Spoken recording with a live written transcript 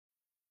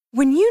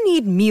When you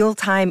need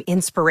mealtime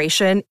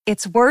inspiration,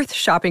 it's worth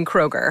shopping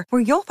Kroger,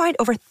 where you'll find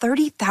over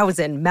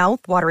 30,000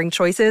 mouth-watering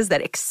choices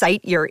that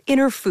excite your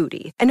inner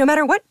foodie. And no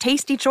matter what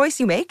tasty choice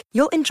you make,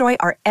 you'll enjoy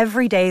our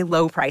everyday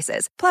low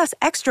prices, plus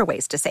extra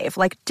ways to save,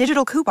 like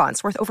digital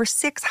coupons worth over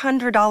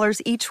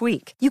 $600 each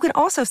week. You can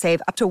also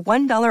save up to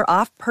 $1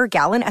 off per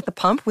gallon at the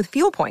pump with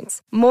fuel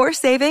points. More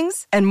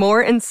savings and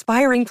more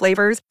inspiring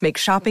flavors make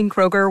shopping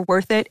Kroger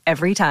worth it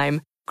every time.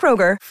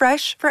 Kroger,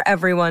 fresh for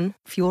everyone.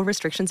 Fuel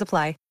restrictions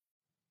apply.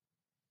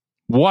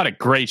 What a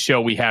great show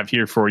we have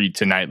here for you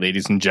tonight,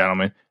 ladies and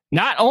gentlemen.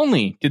 Not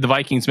only did the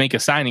Vikings make a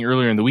signing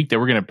earlier in the week that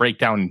we're going to break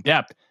down in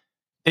depth,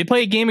 they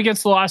play a game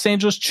against the Los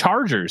Angeles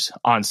Chargers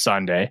on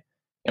Sunday.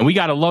 And we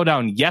got a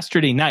lowdown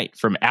yesterday night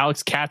from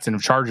Alex Katzen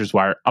of Chargers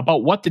Wire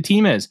about what the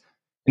team is.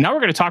 And now we're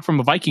going to talk from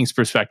a Vikings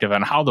perspective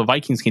on how the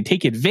Vikings can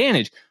take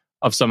advantage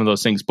of some of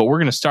those things. But we're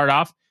going to start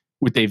off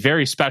with a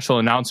very special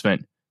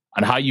announcement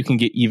on how you can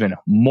get even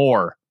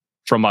more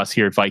from us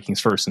here at Vikings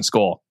First and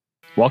Skol.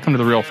 Welcome to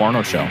the Real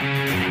Forno Show.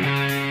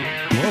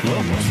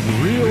 Welcome to the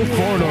Real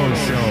Forno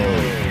Show,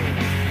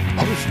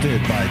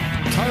 hosted by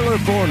Tyler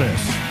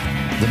Fornes,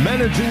 the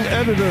managing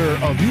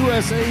editor of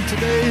USA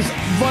Today's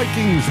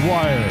Vikings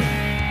Wire,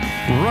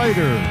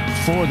 writer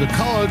for the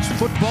College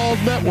Football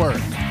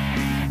Network,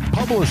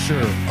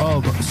 publisher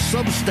of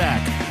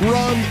Substack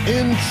Run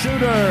In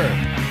Shooter,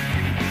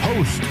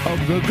 host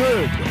of The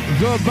Good,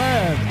 The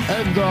Bad,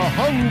 and The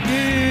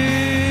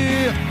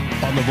Hungry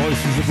on the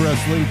Voices of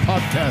Wrestling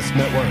Podcast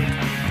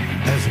Network,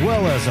 as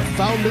well as a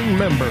founding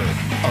member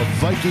of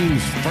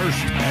Vikings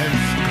First and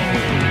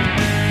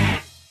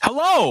Skol.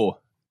 Hello.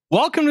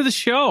 Welcome to the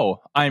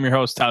show. I am your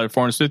host, Tyler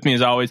Fornes. With me,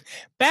 as always,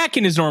 back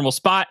in his normal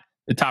spot,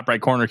 the top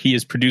right corner, he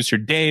is producer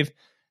Dave.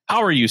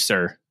 How are you,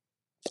 sir?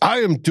 I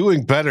am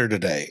doing better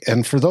today.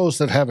 And for those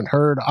that haven't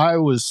heard, I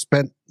was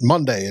spent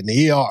Monday in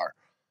the ER.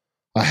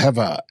 I have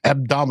an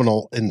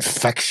abdominal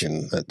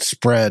infection that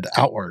spread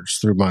outwards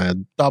through my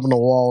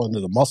abdominal wall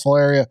into the muscle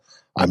area.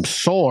 I'm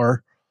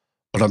sore,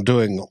 but I'm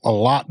doing a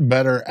lot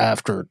better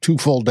after 2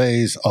 full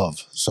days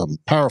of some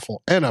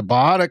powerful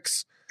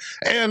antibiotics,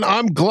 and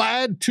I'm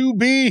glad to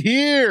be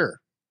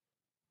here.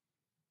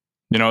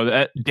 You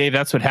know, Dave,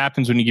 that's what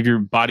happens when you give your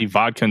body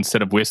vodka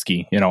instead of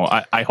whiskey. You know,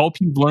 I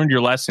hope you've learned your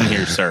lesson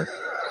here, sir.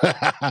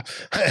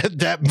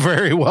 That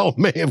very well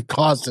may have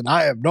caused it.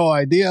 I have no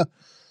idea.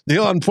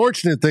 The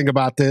unfortunate thing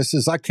about this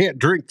is I can't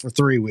drink for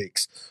 3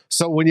 weeks.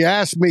 So when you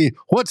ask me,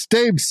 what's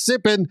Dave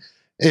sipping?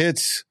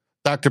 It's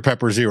Dr.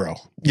 Pepper Zero.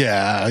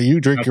 Yeah,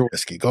 you drink your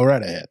whiskey. Go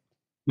right ahead.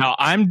 Now,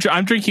 I'm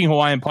drinking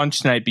Hawaiian Punch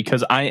tonight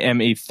because I am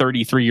a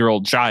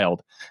 33-year-old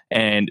child,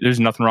 and there's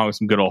nothing wrong with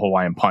some good old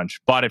Hawaiian Punch.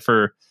 Bought it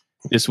for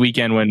this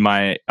weekend when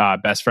my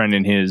best friend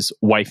and his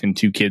wife and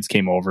 2 kids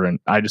came over,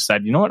 and I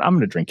decided, you know what, I'm going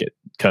to drink it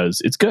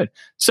because it's good.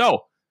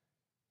 So,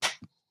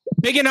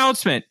 big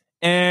announcement.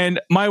 And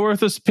my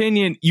worthless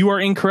opinion, you are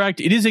incorrect.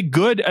 It is a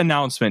good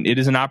announcement. It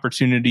is an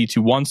opportunity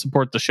to, 1,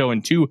 support the show,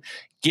 and 2,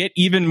 get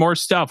even more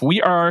stuff.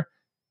 We are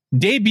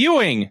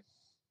debuting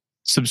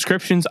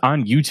subscriptions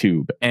on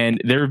YouTube.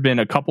 And there have been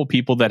a couple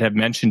people that have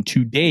mentioned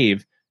to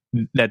Dave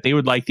that they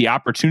would like the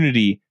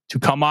opportunity to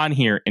come on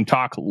here and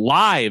talk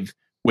live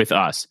with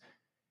us.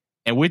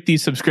 And with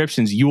these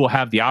subscriptions, you will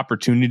have the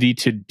opportunity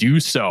to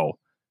do so.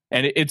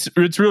 And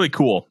it's really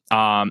cool.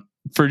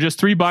 For just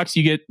 $3,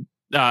 you get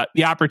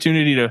the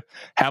opportunity to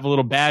have a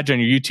little badge on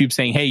your YouTube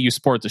saying, hey, you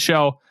support the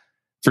show.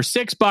 For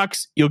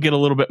 $6, you'll get a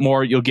little bit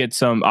more. You'll get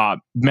some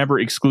member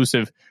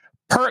exclusive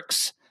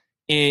perks,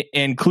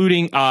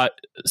 including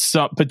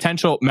some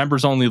potential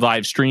members only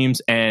live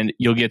streams, and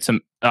you'll get some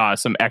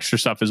extra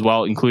stuff as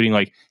well, including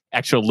like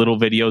extra little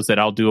videos that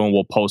I'll do and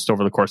we'll post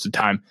over the course of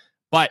time.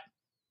 But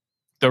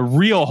the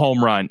real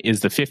home run is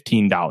the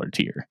 $15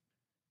 tier.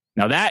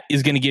 Now that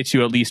is going to get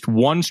you at least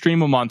 1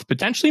 stream a month,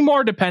 potentially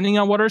more depending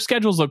on what our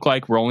schedules look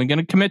like. We're only going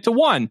to commit to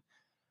 1,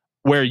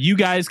 where you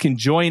guys can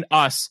join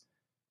us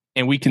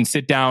and we can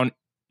sit down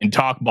and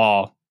talk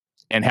ball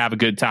and have a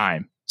good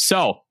time.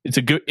 So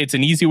it's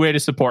an easy way to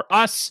support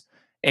us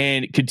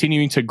and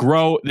continuing to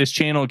grow this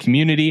channel and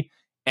community.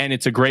 And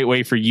it's a great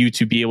way for you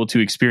to be able to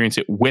experience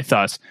it with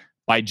us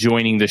by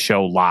joining the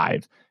show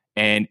live.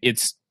 And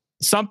it's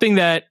something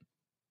that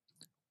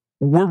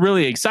we're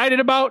really excited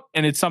about.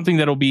 And it's something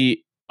that'll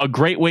be a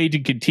great way to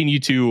continue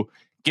to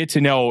get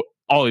to know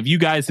all of you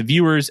guys, the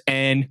viewers.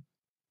 And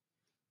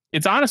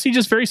it's honestly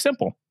just very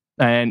simple.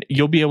 And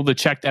you'll be able to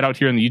check that out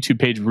here on the YouTube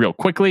page real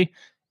quickly,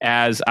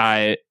 as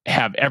I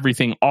have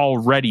everything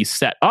already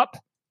set up.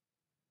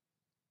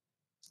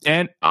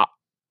 And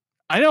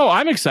I know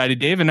I'm excited,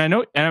 Dave, and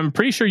I'm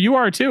pretty sure you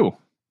are too.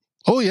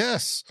 Oh,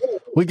 yes.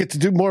 We get to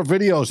do more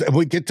videos, and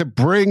we get to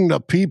bring the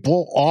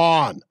people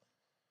on.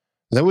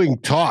 Then we can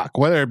talk,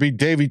 whether it be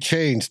Davey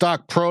Chain,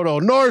 Stock Proto,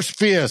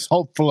 Norsefius,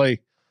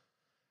 hopefully.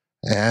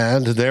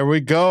 And there we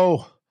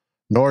go.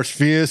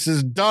 Norsefius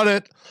has done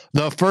it.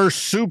 The first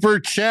super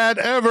chat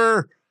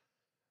ever.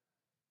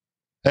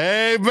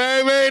 Hey,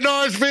 baby,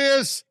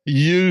 Norsefius,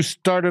 you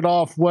started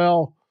off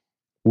well.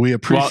 We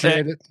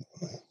appreciate it.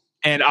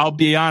 And I'll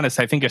be honest,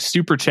 I think a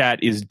super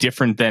chat is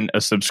different than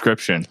a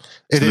subscription.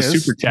 It is. The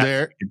super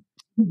chat,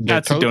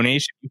 that's a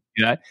donation.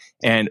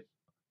 And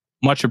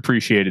much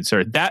appreciated,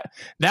 sir. That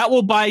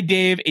will buy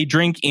Dave a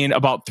drink in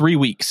about 3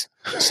 weeks.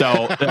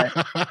 So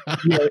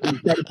you're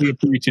incredibly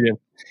appreciative.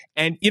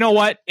 And you know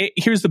what?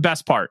 Here's the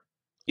best part.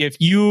 If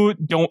you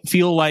don't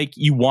feel like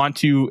you want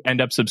to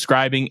end up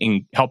subscribing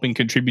and helping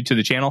contribute to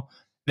the channel,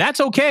 that's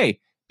okay.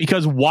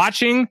 Because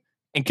watching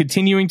and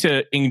continuing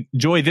to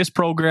enjoy this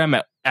program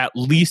at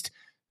least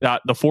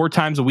the 4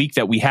 times a week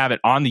that we have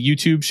it on the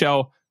YouTube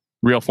show,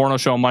 Real Forno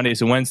Show on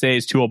Mondays and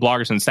Wednesdays, 2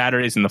 Bloggers on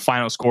Saturdays, and the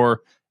final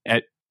score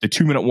at the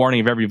 2-minute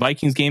warning of every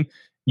Vikings game,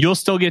 you'll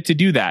still get to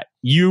do that.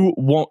 You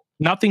won't,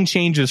 nothing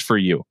changes for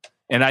you.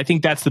 And I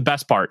think that's the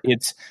best part.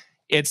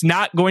 It's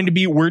not going to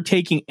be, we're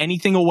taking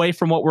anything away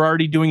from what we're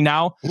already doing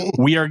now.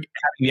 We are having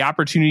the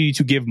opportunity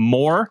to give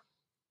more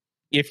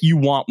if you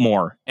want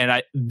more.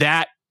 And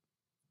that,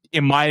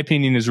 in my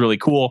opinion, is really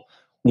cool.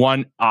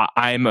 One,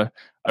 I'm a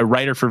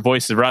writer for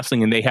Voices of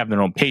Wrestling, and they have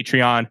their own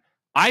Patreon.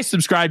 I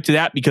subscribe to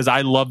that because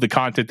I love the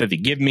content that they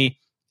give me,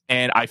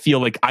 and I feel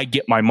like I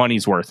get my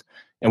money's worth.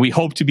 And we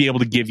hope to be able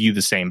to give you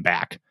the same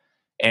back.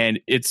 And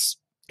it's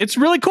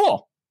really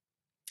cool.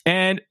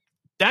 And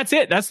that's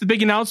it. That's the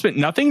big announcement.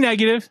 Nothing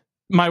negative,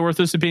 my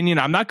worthless opinion.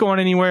 I'm not going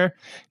anywhere.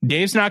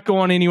 Dave's not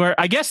going anywhere.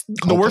 I guess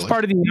the worst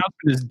part of the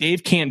announcement is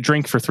Dave can't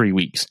drink for 3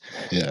 weeks.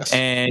 Yes.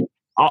 And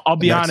I'll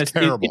be honest.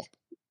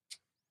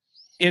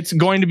 It's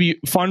going to be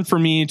fun for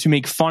me to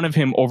make fun of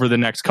him over the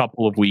next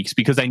couple of weeks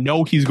because I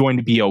know he's going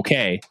to be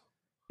okay.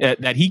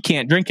 That he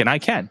can't drink and I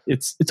can.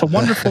 It's a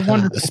wonderful,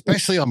 wonderful.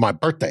 Especially on my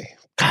birthday.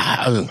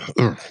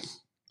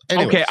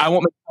 Okay, I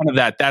won't make fun of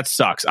that. That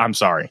sucks. I'm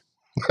sorry.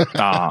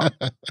 But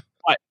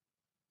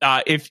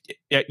if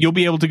you'll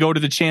be able to go to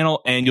the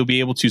channel and you'll be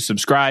able to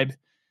subscribe,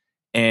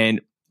 and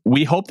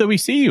we hope that we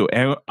see you.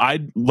 And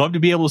I'd love to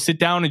be able to sit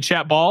down and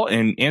chat ball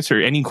and answer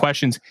any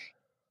questions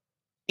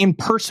in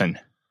person.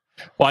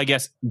 Well, I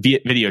guess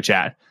via video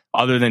chat,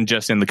 other than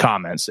just in the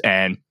comments.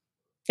 And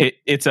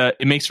it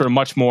makes for a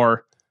much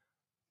more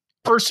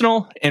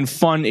personal and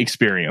fun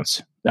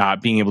experience.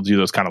 Being able to do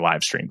those kind of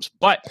live streams.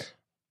 But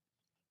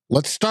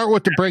let's start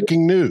with the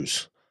breaking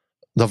news.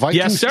 The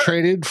Vikings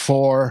traded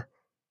for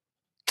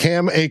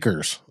Cam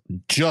Akers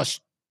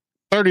just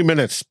 30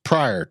 minutes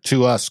prior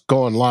to us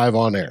going live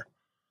on air.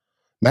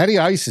 Matty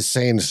Ice is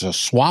saying it's a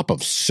swap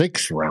of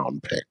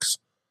 6-round picks.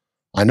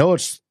 I know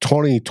it's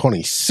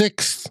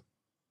 2026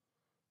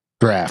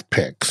 draft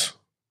picks.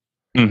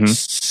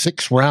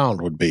 6th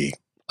round would be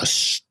a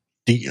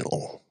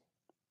steal.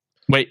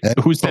 Wait,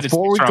 who said it's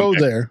before we go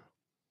there?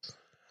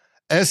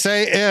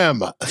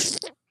 SAM,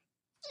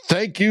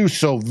 thank you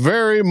so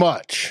very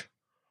much.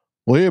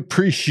 We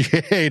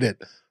appreciate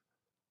it.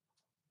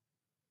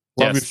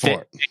 Love you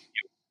for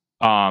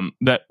it.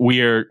 That we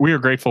are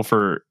grateful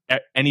for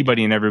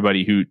anybody and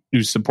everybody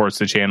who supports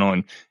the channel,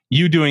 and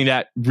you doing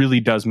that really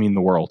does mean the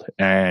world.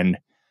 And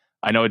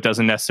I know it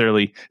doesn't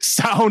necessarily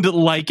sound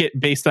like it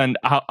based on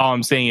how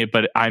I'm saying it,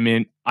 but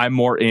I'm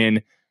more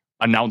in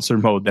announcer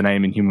mode than I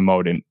am in human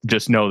mode, and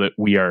just know that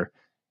we are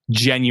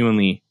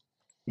genuinely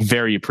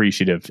very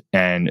appreciative,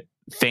 and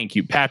thank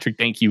you, Patrick.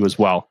 Thank you as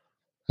well.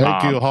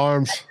 Thank you,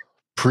 Harms.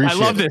 Appreciate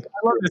it. I love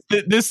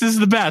this. This is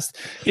the best.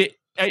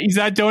 He's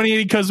not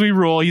donating because we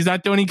rule. He's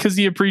not donating because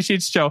he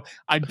appreciates the show.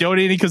 I'm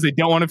donating because they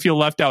don't want to feel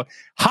left out.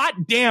 Hot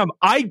damn.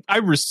 I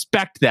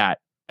respect that.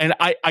 And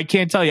I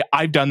can't tell you,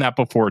 I've done that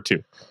before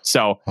too.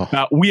 So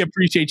we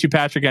appreciate you,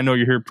 Patrick. I know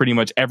you're here pretty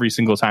much every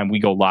single time we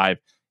go live,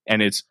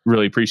 and it's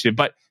really appreciated.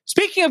 But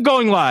speaking of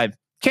going live,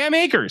 Cam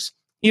Akers,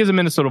 he is a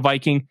Minnesota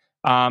Viking.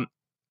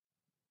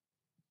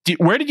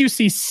 Where did you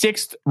see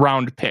 6th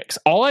round picks?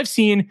 All I've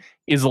seen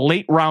is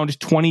late round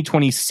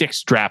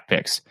 2026 draft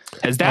picks.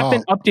 Has that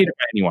been updated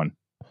by anyone?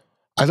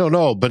 I don't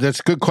know, but it's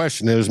a good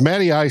question. It was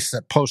Matty Ice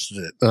that posted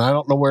it, and I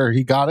don't know where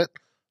he got it.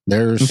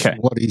 There's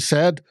what he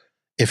said.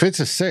 If it's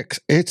a 6,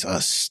 it's a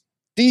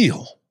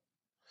steal.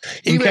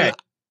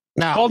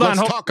 Now, let's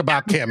talk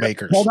about Cam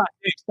Akers. Hold on.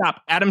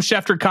 Stop. Adam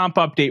Schefter comp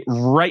update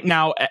right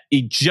now.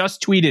 He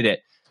just tweeted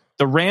it.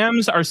 The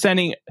Rams are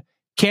sending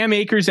Cam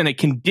Akers in a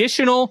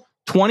conditional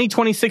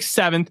 2026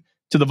 7th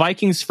to the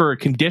Vikings for a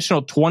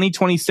conditional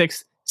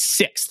 2026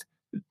 6th.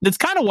 That's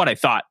kind of what I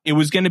thought. It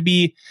was going to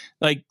be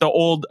like the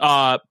old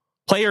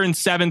player in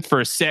 7th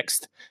for a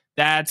 6th.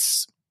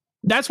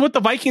 That's what the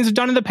Vikings have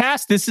done in the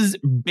past. This is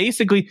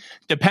basically,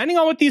 depending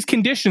on what these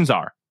conditions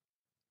are,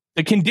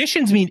 the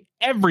conditions mean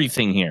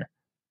everything here.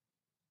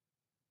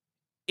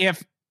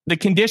 If the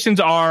conditions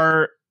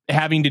are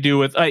having to do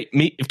with,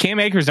 if Cam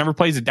Akers never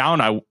plays it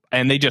down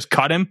and they just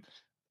cut him,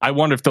 I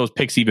wonder if those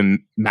picks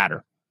even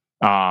matter.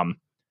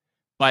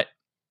 But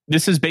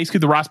this is basically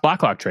the Ross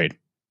Blacklock trade.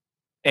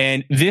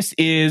 And this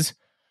is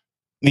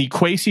the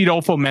Kwesi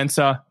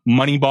Adolfo-Mensah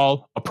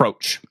Moneyball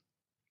approach.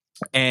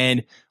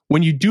 And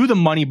when you do the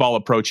Moneyball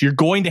approach, you're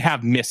going to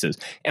have misses.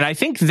 And I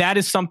think that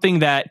is something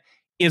that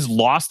is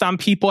lost on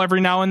people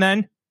every now and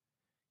then.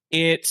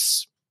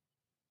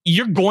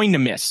 You're going to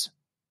miss.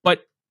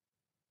 But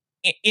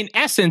in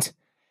essence,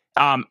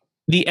 the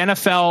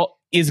NFL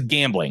is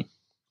gambling.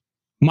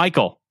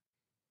 Michael,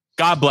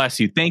 God bless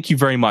you. Thank you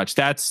very much.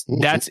 That's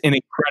an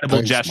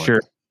incredible gesture.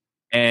 Michael.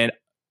 And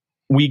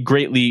we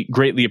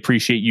greatly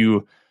appreciate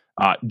you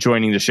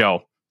joining the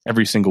show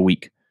every single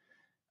week.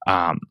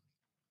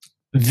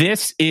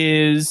 This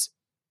is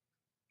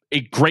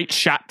a great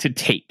shot to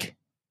take.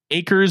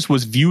 Akers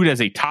was viewed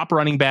as a top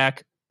running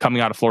back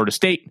coming out of Florida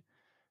State.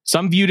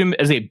 Some viewed him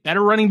as a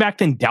better running back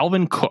than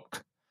Dalvin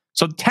Cook.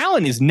 So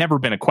talent has never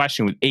been a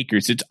question with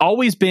Akers. It's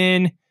always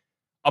been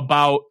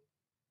about,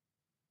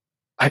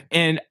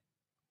 and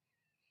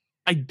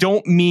I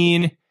don't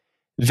mean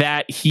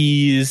that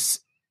he's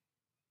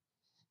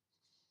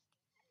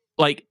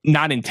like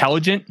not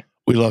intelligent.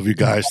 We love you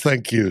guys.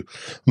 Thank you.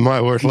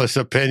 My worthless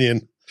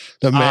opinion.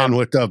 The man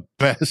with the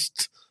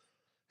best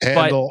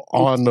handle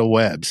on the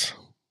webs.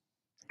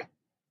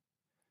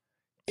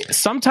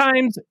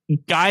 Sometimes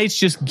guys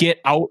just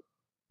get out,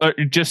 or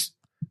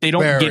they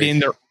don't get in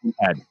their own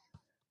head.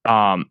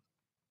 I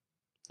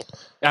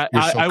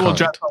will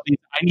just,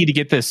 I need to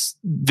get this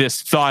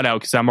thought out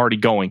because I'm already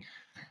going.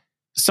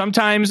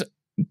 Sometimes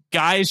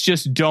guys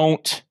just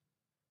don't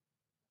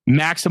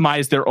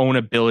maximize their own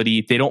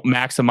ability. They don't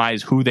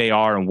maximize who they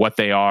are and what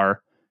they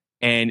are,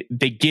 and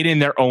they get in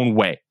their own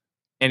way.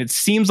 And it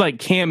seems like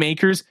Cam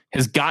Akers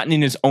has gotten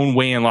in his own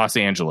way in Los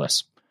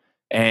Angeles.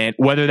 And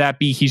whether that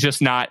be he's just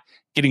not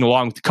getting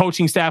along with the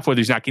coaching staff, whether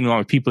he's not getting along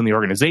with people in the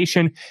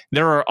organization,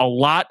 there are a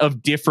lot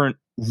of different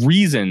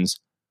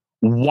reasons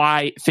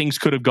why things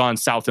could have gone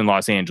south in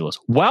Los Angeles.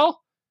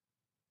 Well,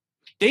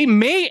 they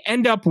may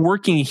end up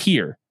working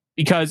here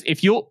because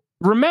if you'll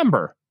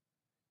remember,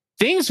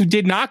 things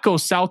did not go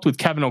south with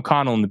Kevin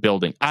O'Connell in the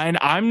building. And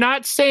I'm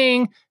not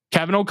saying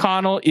Kevin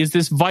O'Connell is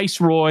this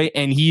viceroy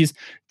and he's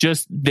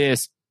just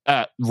this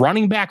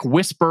running back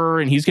whisperer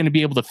and he's going to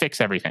be able to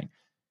fix everything.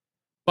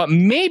 But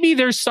maybe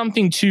there's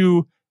something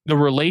to the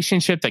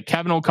relationship that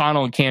Kevin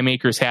O'Connell and Cam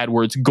Akers had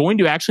where it's going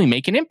to actually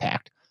make an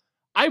impact.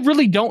 I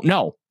really don't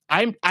know.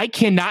 I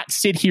cannot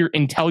sit here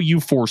and tell you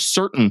for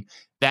certain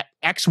that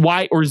X,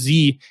 Y, or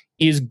Z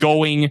is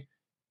going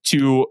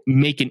to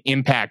make an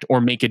impact or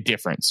make a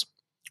difference.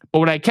 But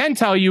what I can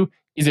tell you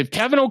is if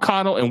Kevin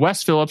O'Connell and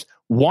Wes Phillips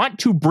want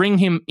to bring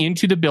him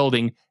into the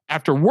building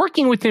after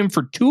working with him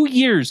for 2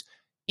 years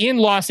in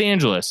Los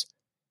Angeles,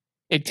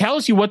 it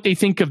tells you what they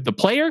think of the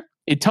player.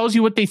 It tells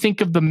you what they think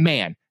of the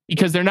man,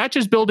 because they're not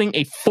just building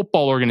a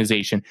football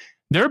organization.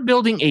 They're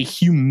building a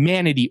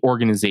humanity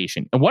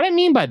organization. And what I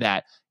mean by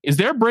that is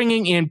they're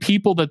bringing in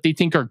people that they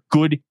think are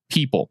good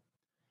people.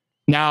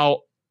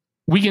 Now,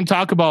 we can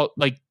talk about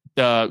like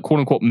the quote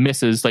unquote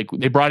misses. Like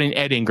they brought in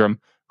Ed Ingram,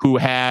 who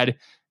had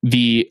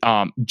the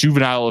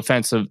juvenile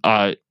offense of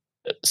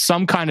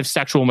some kind of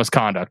sexual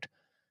misconduct.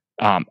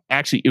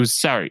 Actually,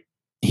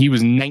 he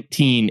was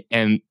 19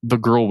 and the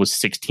girl was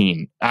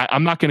 16.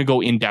 I'm not going to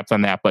go in depth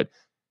on that, but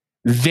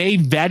they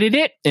vetted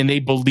it and they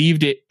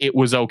believed it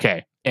was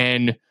okay.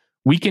 And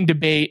we can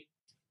debate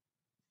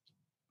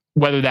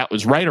whether that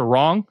was right or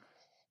wrong,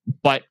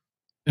 but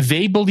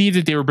they believed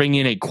that they were bringing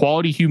in a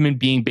quality human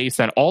being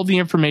based on all the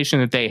information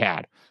that they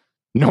had.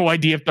 No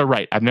idea if they're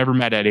right. I've never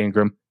met Ed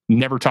Ingram,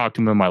 never talked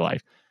to him in my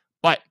life,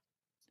 but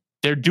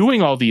they're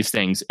doing all these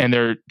things and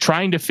they're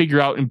trying to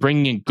figure out and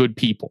bringing in good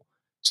people.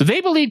 So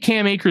they believe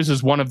Cam Akers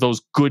is one of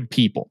those good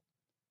people.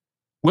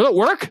 Will it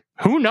work?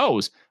 Who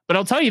knows? But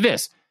I'll tell you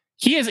this.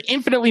 He is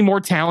infinitely more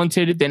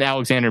talented than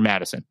Alexander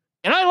Madison.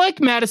 And I like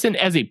Madison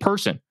as a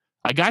person.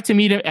 I got to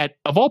meet him at,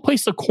 of all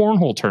places, a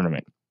cornhole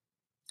tournament.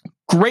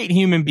 Great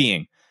human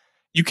being.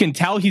 You can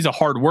tell he's a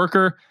hard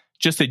worker,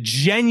 just a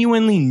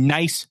genuinely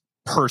nice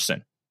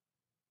person.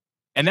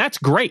 And that's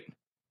great.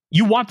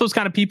 You want those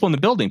kind of people in the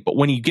building. But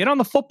when you get on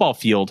the football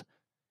field,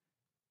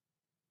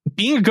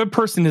 being a good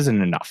person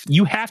isn't enough.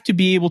 You have to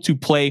be able to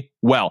play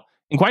well.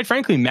 And quite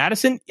frankly,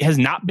 Madison has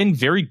not been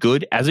very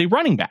good as a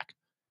running back.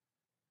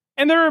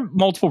 And there are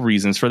multiple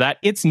reasons for that.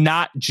 It's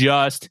not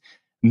just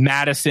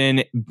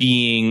Madison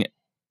being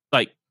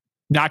like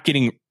not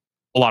getting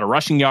a lot of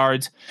rushing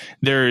yards.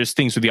 There's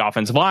things with the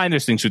offensive line.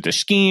 There's things with the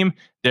scheme.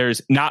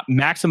 There's not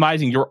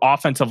maximizing your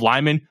offensive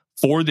linemen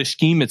for the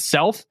scheme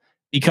itself,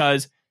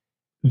 because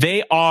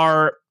they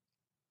are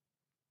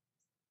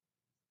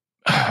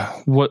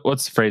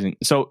what's the phrasing?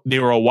 So they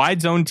were a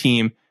wide zone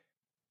team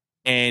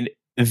and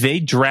they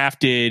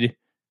drafted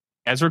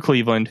Ezra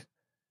Cleveland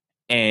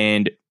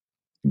and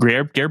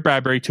Garrett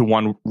Bradbury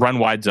to run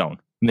wide zone.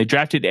 And they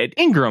drafted Ed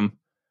Ingram.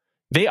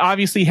 They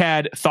obviously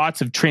had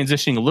thoughts of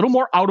transitioning a little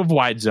more out of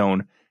wide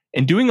zone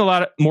and doing a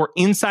lot more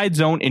inside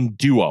zone and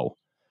duo.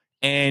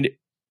 And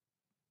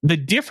the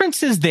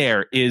differences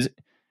there is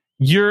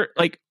you're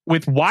like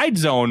with wide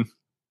zone,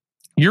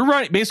 you're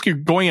running basically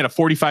going at a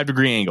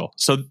 45-degree angle.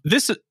 So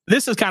this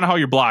is kind of how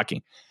you're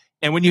blocking.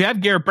 And when you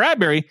have Garrett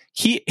Bradbury,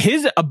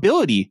 his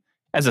ability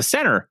as a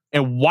center,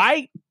 and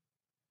why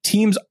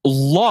teams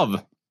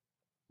love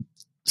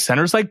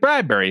centers like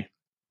Bradbury,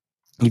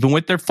 even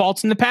with their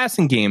faults in the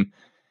passing game,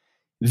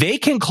 they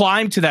can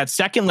climb to that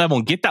second level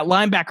and get that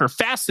linebacker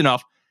fast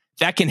enough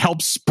that can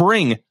help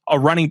spring a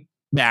running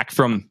back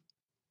from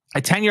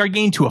a 10-yard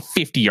gain to a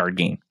 50-yard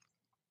gain.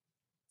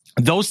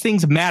 Those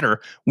things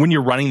matter when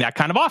you're running that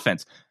kind of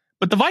offense.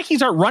 But the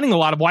Vikings aren't running a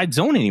lot of wide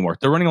zone anymore.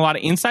 They're running a lot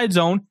of inside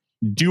zone,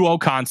 duo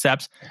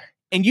concepts,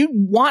 and you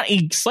want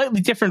a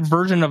slightly different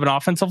version of an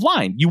offensive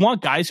line. You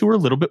want guys who are a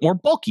little bit more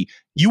bulky.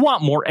 You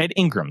want more Ed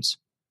Ingrams.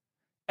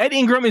 Ed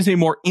Ingram is a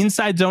more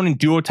inside zone and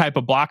duo type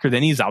of blocker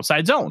than he's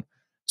outside zone.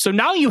 So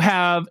now you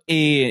have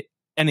an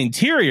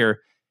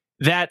interior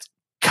that's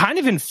kind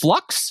of in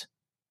flux,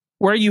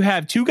 where you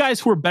have two guys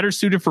who are better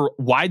suited for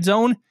wide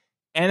zone,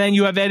 and then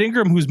you have Ed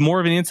Ingram, who's more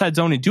of an inside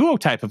zone and duo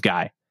type of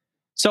guy.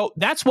 So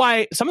that's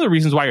why some of the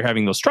reasons why you're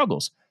having those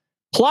struggles.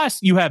 Plus,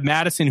 you have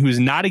Madison, who's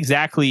not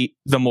exactly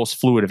the most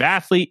fluid of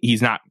athlete.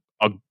 He's not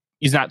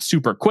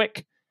super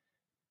quick.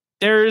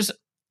 There's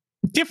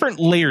different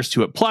layers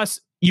to it.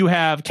 Plus, you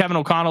have Kevin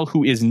O'Connell,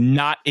 who is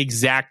not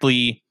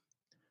exactly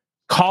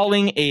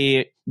calling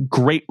a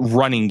great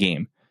running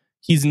game.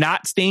 He's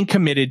not staying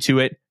committed to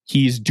it.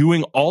 He's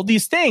doing all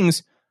these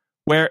things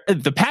where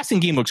the passing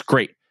game looks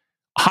great.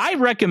 I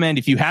recommend,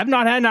 if you have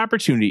not had an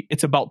opportunity,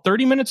 it's about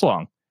 30 minutes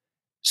long.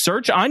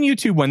 Search on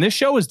YouTube when this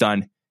show is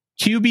done,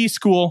 QB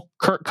School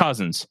Kirk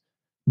Cousins.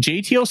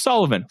 JT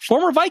O'Sullivan,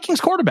 former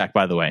Vikings quarterback,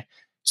 by the way,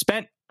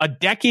 spent a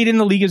decade in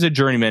the league as a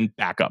journeyman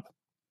backup.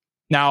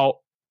 Now,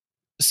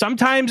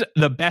 sometimes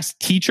the best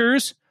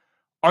teachers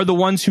are the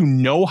ones who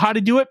know how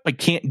to do it, but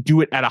can't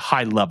do it at a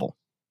high level.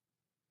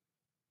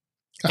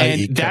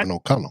 I.e. Kevin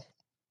O'Connell.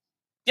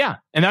 Yeah,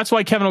 and that's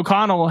why Kevin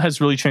O'Connell has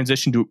really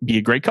transitioned to be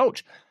a great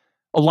coach.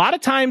 A lot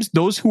of times,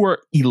 those who are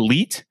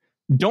elite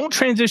don't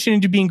transition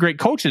into being great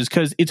coaches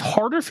because it's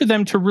harder for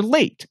them to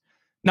relate.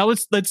 Now,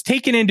 let's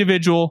take an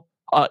individual.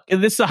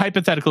 This is a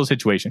hypothetical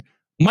situation.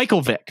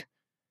 Michael Vick.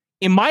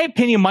 In my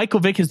opinion, Michael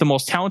Vick is the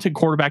most talented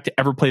quarterback to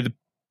ever play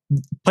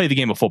the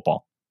game of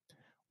football.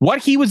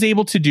 What he was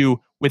able to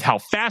do with how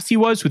fast he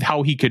was, with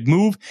how he could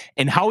move,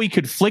 and how he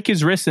could flick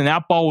his wrist and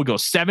that ball would go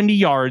 70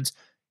 yards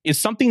is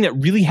something that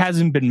really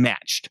hasn't been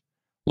matched.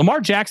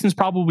 Lamar Jackson's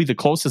probably the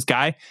closest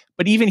guy,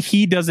 but even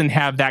he doesn't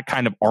have that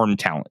kind of arm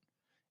talent.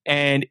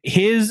 And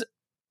his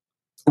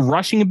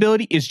rushing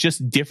ability is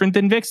just different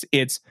than Vick's.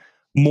 It's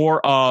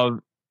more of,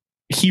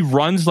 he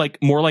runs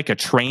more like a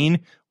train,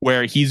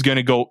 where he's going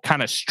to go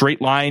kind of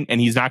straight line and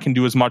he's not going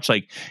to do as much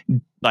like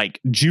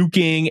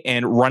juking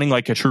and running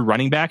like a true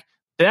running back.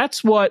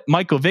 That's what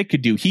Michael Vick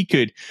could do. He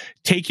could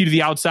take you to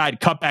the outside,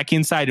 cut back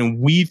inside, and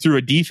weave through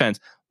a defense.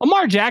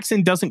 Lamar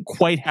Jackson doesn't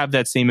quite have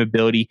that same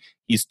ability.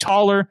 He's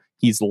taller,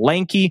 he's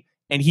lanky,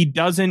 and he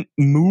doesn't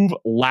move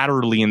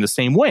laterally in the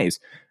same ways.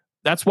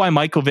 That's why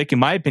Michael Vick, in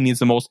my opinion, is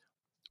the most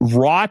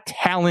raw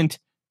talent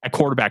at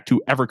quarterback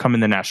to ever come in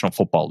the National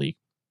Football League.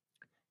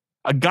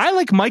 A guy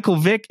like Michael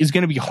Vick is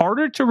going to be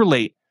harder to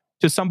relate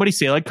to somebody,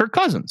 say, like Kirk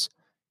Cousins.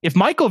 If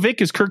Michael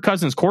Vick is Kirk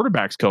Cousins'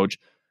 quarterback's coach,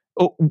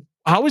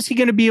 how is he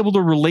going to be able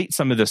to relate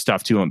some of this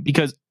stuff to him?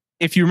 Because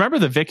if you remember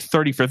the Vick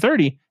 30 for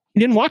 30, he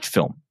didn't watch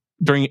film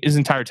during his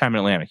entire time in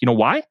Atlanta. You know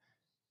why?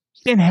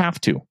 He didn't have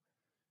to.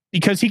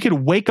 Because he could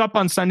wake up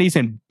on Sundays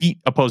and beat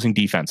opposing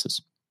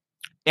defenses.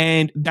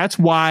 And that's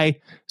why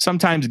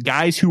sometimes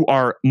guys who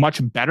are much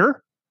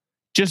better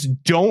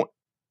just don't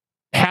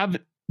have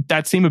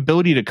that same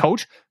ability to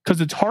coach, because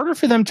it's harder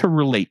for them to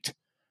relate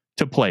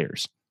to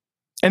players.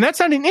 And that's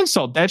not an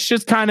insult. That's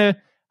just kind of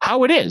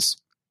how it is.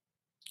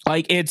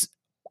 I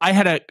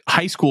had a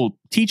high school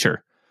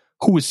teacher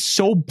who was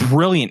so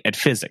brilliant at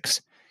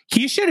physics.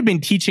 He should have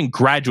been teaching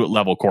graduate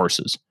level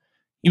courses.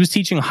 He was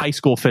teaching high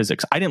school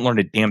physics. I didn't learn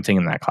a damn thing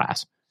in that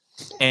class.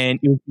 And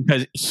it was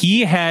because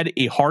he had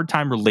a hard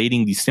time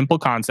relating these simple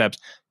concepts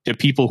to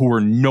people who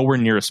were nowhere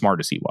near as smart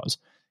as he was.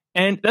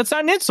 And that's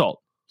not an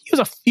insult.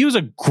 He was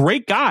a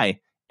great guy.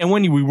 And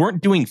when we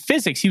weren't doing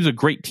physics, he was a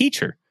great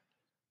teacher.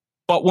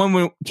 But when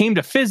we came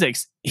to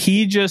physics,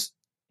 he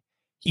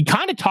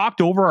kind of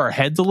talked over our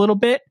heads a little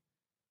bit.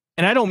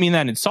 And I don't mean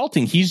that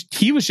insulting.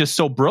 He was just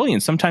so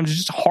brilliant. Sometimes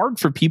it's just hard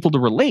for people to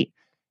relate.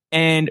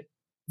 And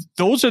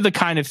those are the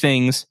kind of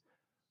things.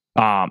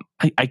 I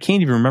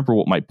can't even remember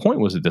what my point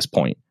was at this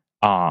point.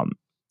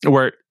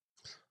 Where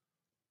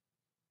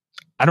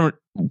I don't.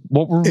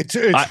 What were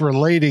it's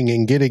relating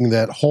and getting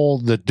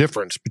the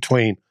difference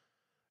between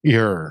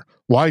your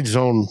wide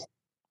zone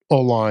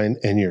O-line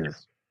and your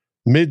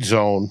mid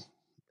zone,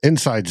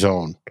 inside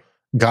zone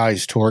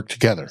guys to work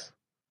together.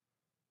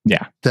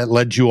 Yeah, that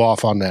led you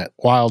off on that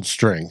wild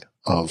string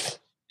of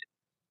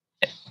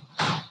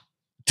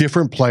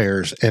different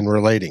players and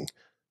relating.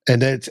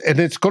 And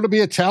it's going to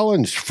be a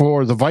challenge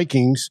for the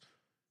Vikings,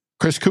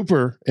 Chris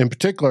Cooper in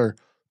particular,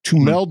 to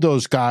meld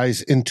those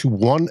guys into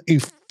one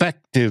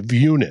effective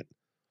unit.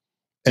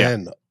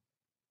 And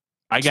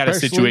I got a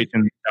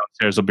situation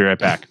downstairs. I'll be right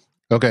back.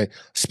 Okay.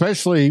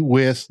 Especially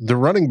with the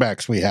running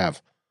backs we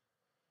have.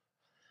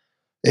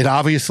 It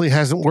obviously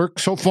hasn't worked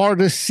so far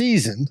this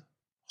season.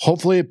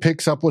 Hopefully it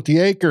picks up with the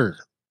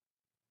Akers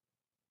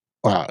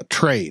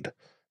trade.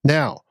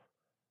 Now,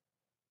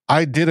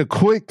 I did a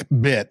quick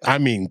bit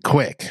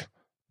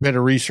of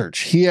research.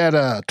 He had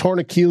a torn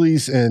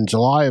Achilles in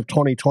July of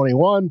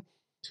 2021,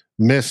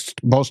 missed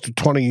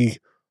a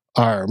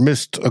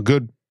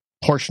good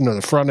portion of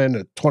the front end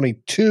at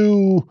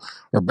 22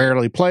 or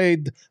barely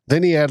played.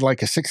 Then he had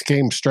like a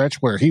 6-game stretch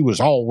where he was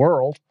all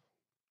world.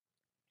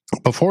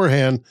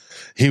 Beforehand,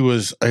 he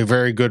was a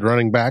very good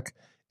running back.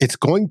 It's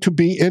going to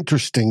be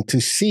interesting to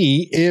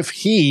see if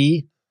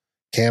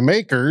Cam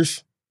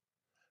Akers,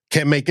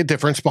 can make a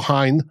difference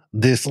behind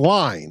this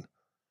line.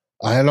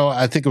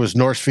 I think it was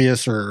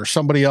Norsefius or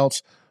somebody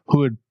else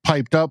who had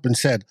piped up and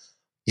said,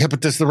 yeah, but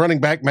does the running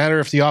back matter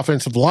if the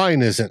offensive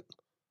line isn't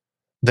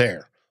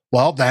there?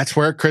 Well, that's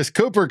where Chris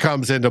Cooper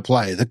comes into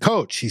play, the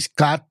coach. He's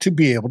got to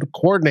be able to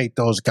coordinate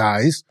those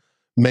guys,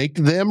 make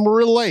them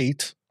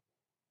relate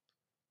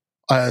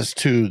as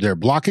to their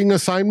blocking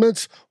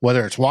assignments,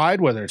 whether it's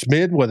wide, whether it's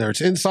mid, whether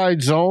it's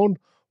inside zone,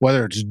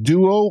 whether it's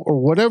duo or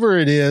whatever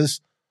it is,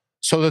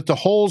 so that the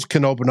holes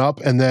can open up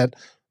and that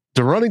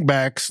the running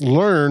backs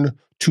learn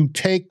to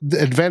take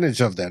the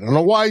advantage of that. In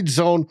a wide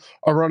zone,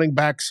 a running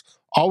back's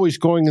always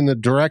going in the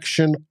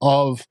direction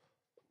of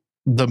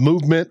the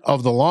movement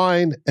of the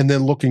line and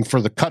then looking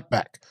for the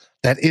cutback.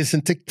 That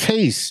isn't the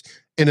case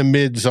in a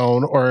mid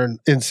zone or an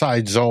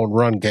inside zone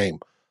run game.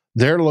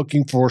 They're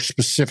looking for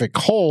specific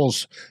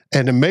holes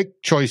and to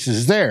make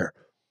choices there.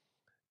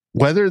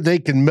 Whether they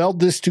can meld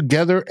this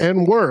together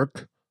and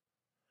work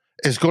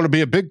is going to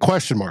be a big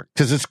question mark,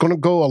 because it's going to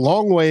go a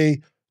long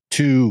way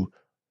to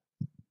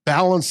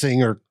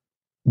balancing or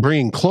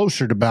bringing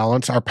closer to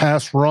balance our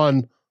pass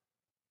run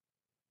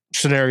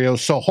scenario.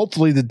 So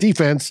hopefully the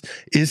defense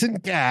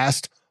isn't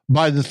gassed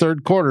by the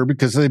third quarter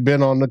because they've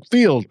been on the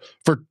field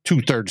for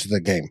 2/3 of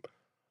the game.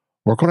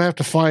 We're going to have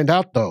to find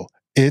out, though.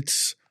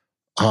 It's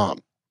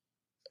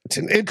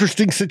an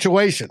interesting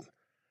situation.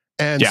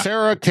 And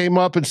Sarah came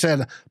up and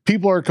said,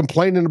 people are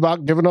complaining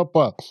about giving up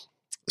a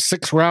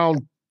 6th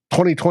round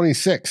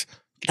 2026.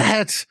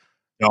 That's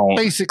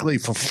basically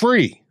for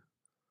free.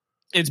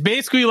 It's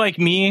basically like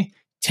me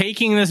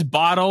taking this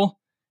bottle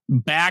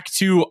back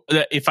to,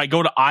 if I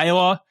go to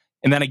Iowa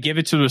and then I give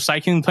it to the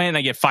recycling plant and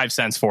I get 5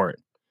 cents for it.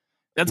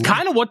 That's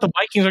kind of what the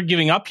Vikings are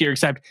giving up here,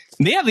 except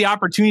they have the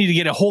opportunity to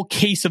get a whole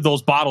case of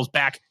those bottles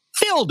back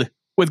filled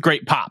with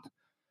great pop.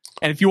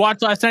 And if you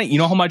watched last night, you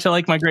know how much I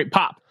like my great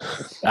pop.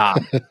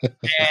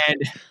 And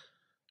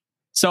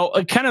so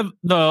kind of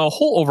the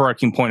whole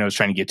overarching point I was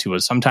trying to get to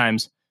was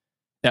sometimes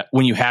that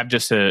when you have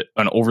just an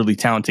overly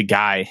talented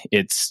guy,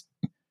 it's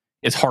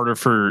harder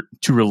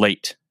to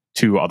relate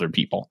to other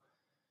people.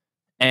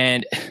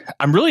 And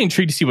I'm really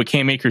intrigued to see what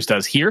Cam Akers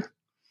does here.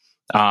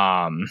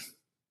 I'm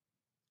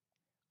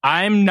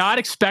not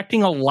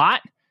expecting a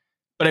lot,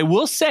 but I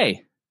will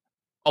say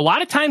a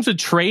lot of times with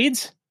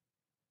trades,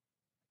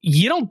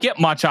 you don't get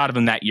much out of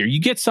them that year. You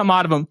get some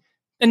out of them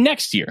the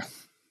next year.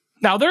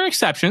 Now, there are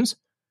exceptions.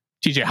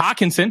 TJ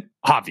Hawkinson,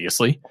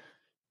 obviously.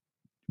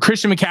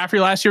 Christian McCaffrey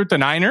last year with the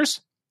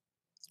Niners,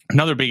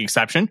 another big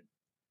exception.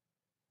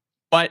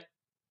 But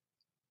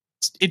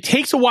it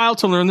takes a while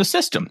to learn the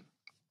system.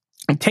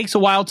 It takes a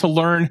while to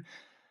learn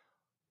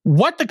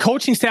what the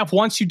coaching staff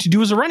wants you to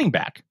do as a running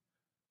back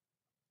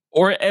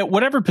or at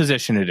whatever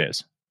position it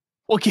is.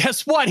 Well,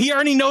 guess what? He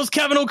already knows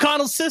Kevin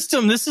O'Connell's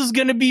system. This is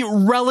going to be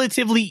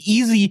relatively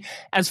easy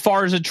as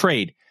far as a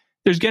trade.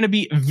 There's going to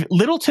be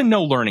little to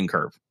no learning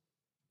curve.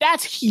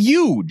 That's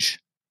huge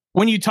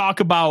when you talk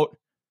about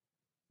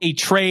a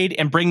trade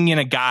and bringing in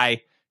a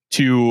guy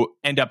to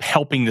end up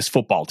helping this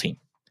football team.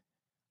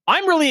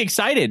 I'm really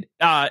excited.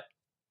 I'm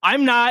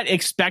not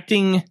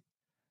expecting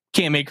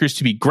Cam Akers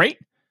to be great.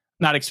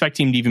 Not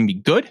expecting him to even be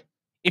good.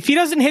 If he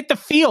doesn't hit the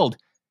field,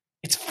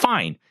 it's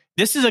fine.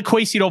 This is a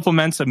Kwesi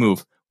Adolfo-Mensah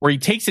move where he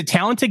takes a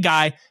talented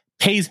guy,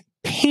 pays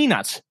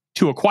peanuts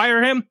to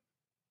acquire him,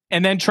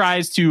 and then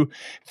tries to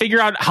figure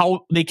out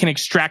how they can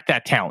extract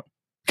that talent.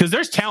 Because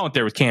there's talent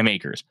there with Cam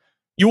Akers.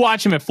 You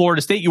watch him at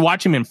Florida State, you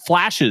watch him in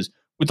flashes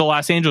with the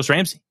Los Angeles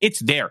Rams. It's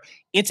there.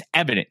 It's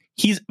evident.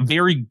 He's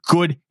very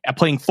good at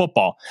playing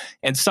football.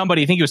 And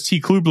somebody, I think it was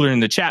T. Klubler in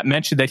the chat,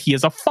 mentioned that he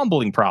has a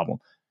fumbling problem.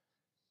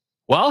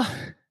 Well,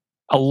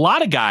 a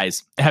lot of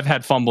guys have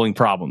had fumbling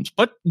problems,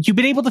 but you've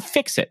been able to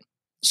fix it.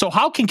 So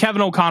how can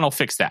Kevin O'Connell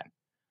fix that?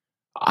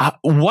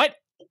 What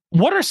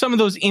are some of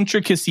those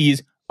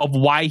intricacies of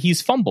why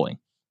he's fumbling?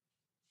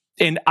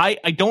 And I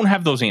don't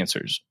have those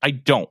answers. I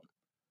don't.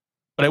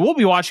 But I will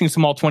be watching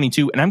some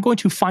All-22, and I'm going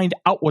to find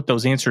out what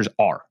those answers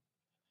are.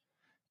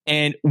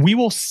 And we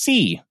will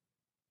see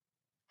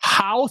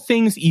how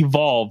things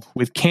evolve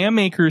with Cam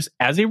Akers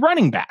as a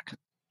running back.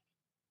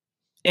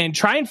 And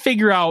try and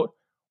figure out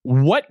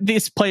what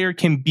this player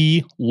can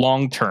be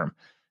long-term.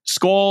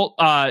 Skull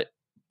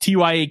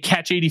TYA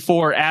Catch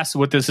 84 asks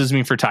what this is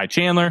mean for Ty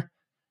Chandler.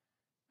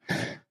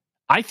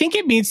 I think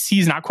it means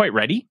he's not quite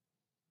ready.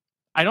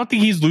 I don't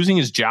think he's losing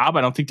his job.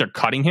 I don't think they're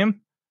cutting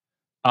him.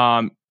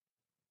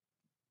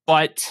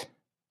 But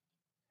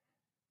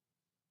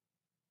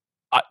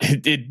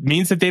it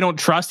means that they don't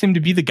trust him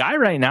to be the guy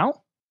right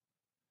now.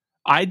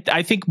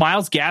 I think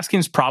Myles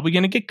Gaskin's probably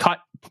going to get cut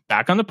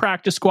back on the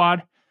practice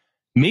squad.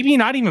 Maybe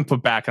not even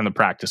put back on the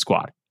practice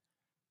squad.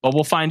 But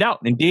we'll find out.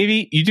 And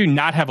Davey, you do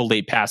not have a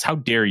late pass. How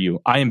dare you?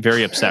 I am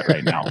very upset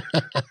right now.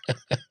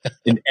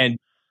 and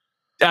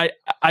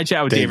I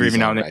chat with Dave every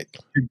now and then. Right.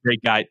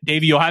 Great guy.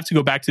 Davey, you'll have to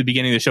go back to the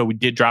beginning of the show. We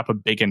did drop a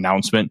big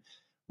announcement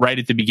right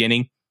at the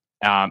beginning.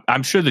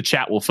 I'm sure the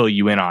chat will fill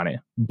you in on it,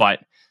 but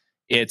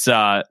it's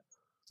a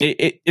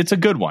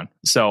good one.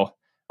 So,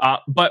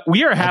 but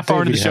we are half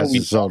hour into the show. He has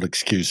his own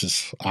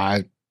excuses.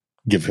 I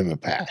give him a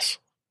pass.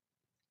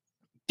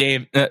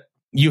 Dave,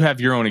 you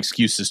have your own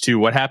excuses too.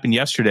 What happened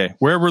yesterday?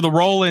 Where were the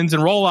roll-ins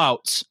and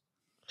rollouts?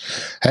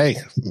 Hey,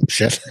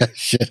 shit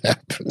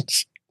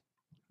happens.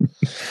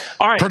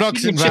 All right,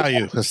 production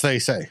value, as they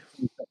say.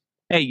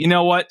 Hey, you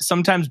know what?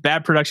 Sometimes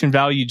bad production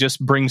value just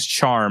brings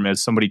charm,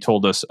 as somebody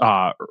told us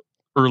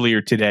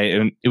earlier today,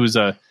 and it was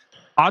a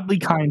oddly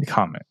kind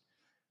comment.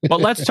 But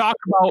let's talk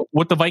about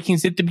what the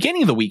Vikings did at the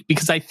beginning of the week,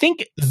 because I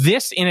think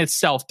this in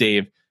itself,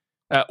 Dave,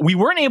 we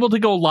weren't able to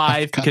go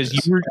live because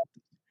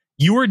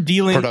you were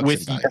dealing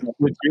with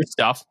your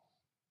stuff.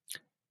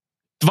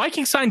 The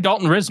Vikings signed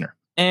Dalton Risner,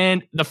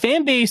 and the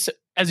fan base,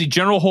 as a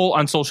general whole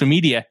on social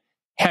media,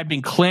 had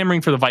been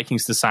clamoring for the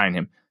Vikings to sign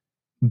him.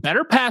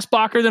 Better pass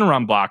blocker than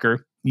run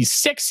blocker. He's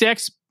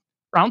 6'6",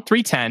 around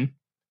 310.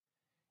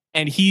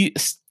 And he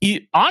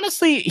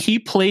honestly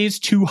plays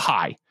too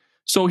high.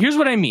 So here's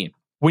what I mean.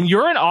 When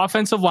you're an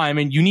offensive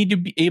lineman, you need to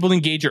be able to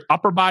engage your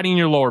upper body and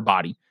your lower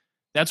body.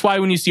 That's why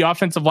when you see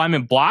offensive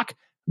linemen block,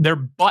 their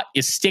butt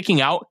is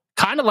sticking out,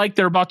 kind of like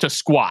they're about to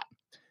squat.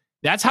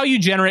 That's how you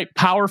generate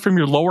power from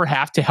your lower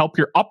half to help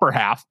your upper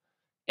half.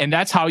 And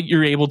that's how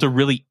you're able to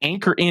really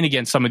anchor in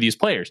against some of these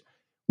players.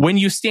 When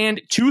you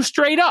stand too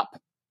straight up,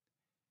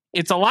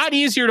 it's a lot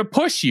easier to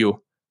push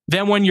you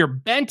than when you're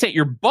bent at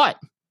your butt,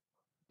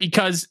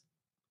 because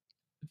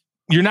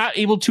you're not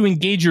able to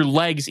engage your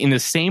legs in the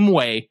same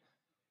way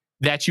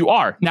that you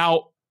are.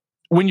 Now,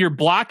 when you're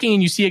blocking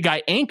and you see a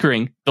guy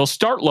anchoring, they'll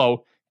start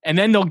low and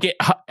then they'll get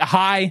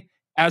high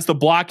as the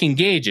block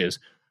engages.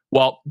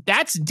 Well,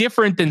 that's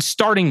different than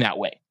starting that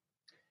way.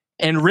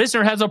 And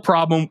Risner has a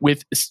problem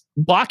with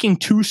blocking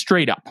too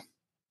straight up.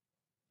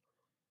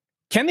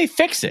 Can they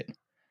fix it?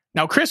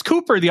 Now, Chris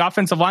Cooper, the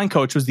offensive line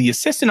coach, was the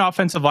assistant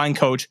offensive line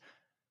coach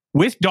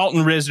with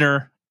Dalton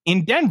Risner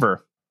in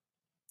Denver,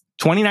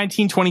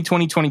 2019,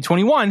 2020,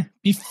 2021,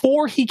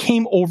 before he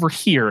came over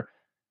here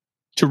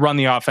to run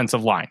the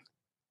offensive line.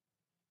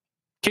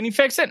 Can he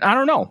fix it? I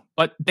don't know,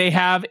 but they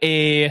have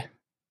a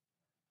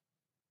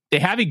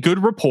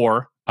good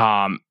rapport.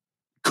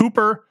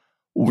 Cooper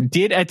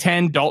did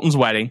attend Dalton's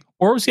wedding,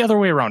 or it was the other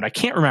way around. I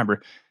can't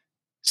remember.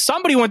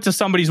 Somebody went to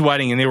somebody's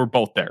wedding and they were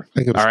both there. I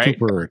think it was all right?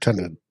 Cooper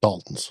attended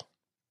Dalton's.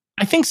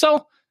 I think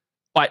so,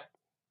 but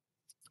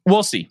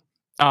we'll see.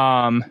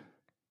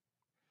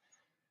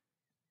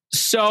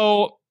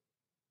 So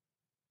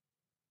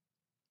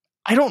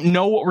I don't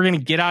know what we're going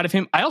to get out of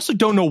him. I also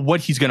don't know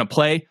what he's going to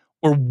play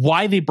or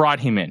why they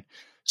brought him in.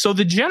 So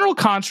the general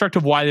construct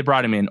of why they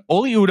brought him in,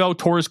 Oli Udoh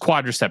tore his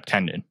quadricep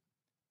tendon.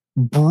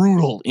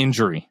 Brutal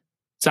injury.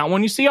 It's not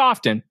one you see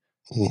often.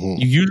 Mm-hmm.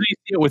 You usually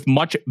see it with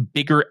much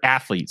bigger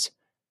athletes.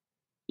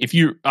 If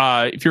you're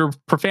a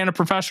fan of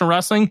professional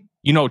wrestling,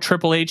 you know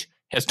Triple H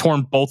has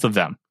torn both of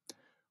them.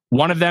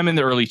 One of them in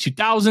the early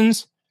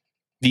 2000s,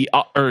 it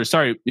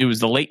was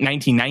the late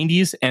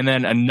 1990s, and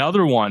then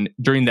another one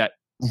during that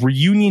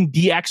Reunion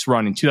DX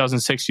run in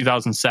 2006,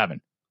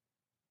 2007.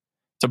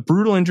 It's a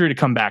brutal injury to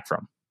come back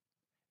from.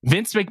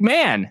 Vince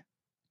McMahon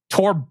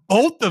tore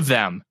both of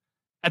them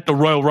at the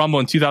Royal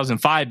Rumble in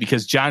 2005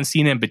 because John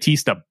Cena and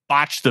Batista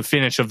botched the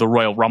finish of the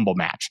Royal Rumble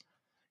match.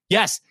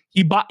 Yes,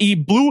 he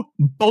blew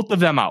both of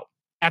them out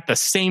at the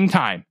same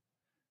time.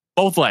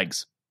 Both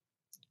legs.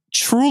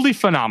 Truly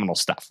phenomenal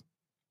stuff.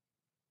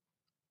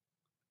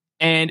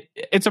 And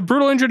it's a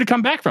brutal injury to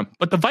come back from.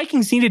 But the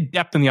Vikings needed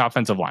depth in the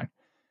offensive line.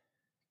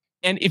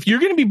 And if you're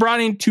going to be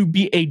brought in to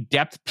be a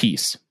depth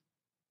piece,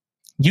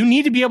 you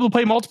need to be able to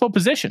play multiple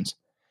positions.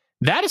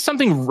 That is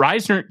something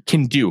Risner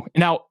can do.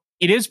 Now,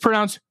 it is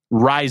pronounced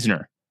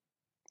Risner.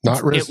 Not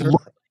Risner.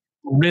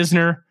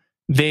 Risner.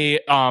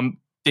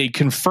 They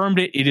confirmed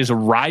it. It is a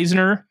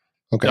Risner.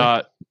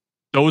 Okay.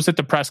 Those at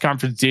the press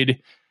conference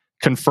did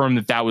confirm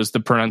that was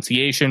the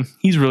pronunciation.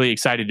 He's really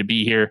excited to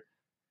be here.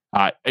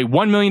 A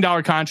 $1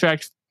 million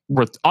contract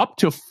worth up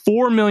to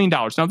 $4 million.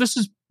 Now, this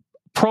is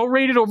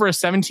prorated over a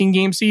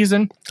 17-game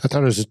season. I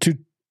thought it was a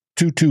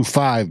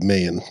 $225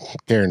 million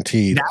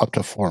guaranteed up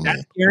to $4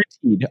 million.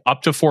 Guaranteed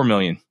up to $4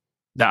 million.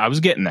 That I was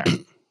getting there.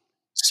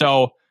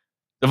 So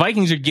the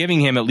Vikings are giving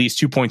him at least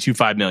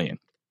 $2.25 million.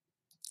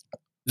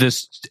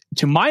 This,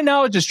 to my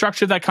knowledge, the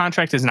structure of that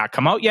contract has not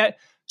come out yet.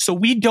 So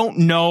we don't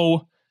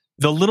know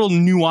the little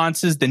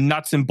nuances, the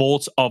nuts and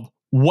bolts of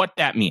what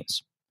that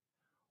means.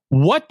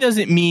 What does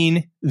it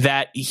mean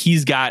that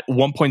he's got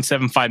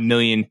 $1.75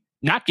 million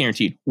not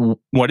guaranteed?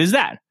 What is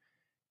that?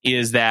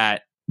 Is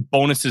that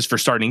bonuses for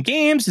starting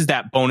games? Is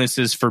that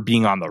bonuses for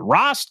being on the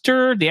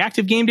roster, the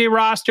active game day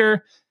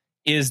roster?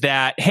 Is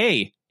that,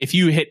 hey, if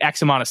you hit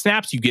X amount of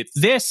snaps, you get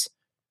this?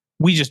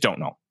 We just don't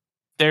know.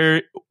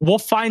 We'll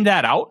find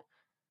that out.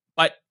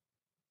 But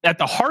at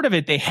the heart of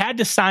it, they had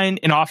to sign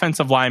an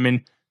offensive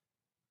lineman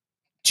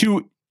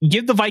to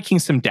give the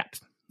Vikings some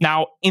depth.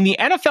 Now, in the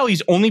NFL,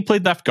 he's only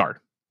played left guard.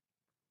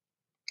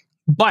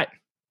 But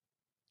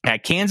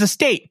at Kansas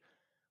State,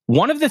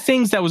 one of the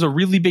things that was a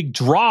really big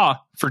draw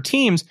for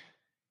teams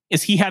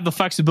is he had the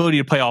flexibility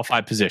to play all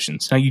 5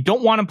 positions. Now, you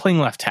don't want him playing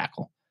left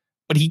tackle,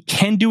 but he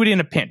can do it in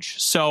a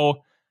pinch.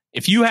 So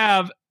if you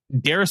have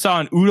Darrisaw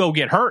and Udo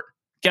get hurt,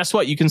 guess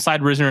what? You can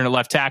slide Risner in a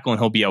left tackle and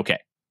he'll be okay.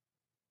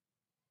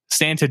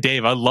 Santa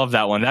Dave, I love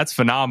that one. That's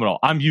phenomenal.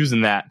 I'm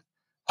using that.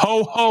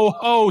 Ho, ho,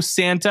 ho,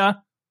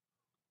 Santa.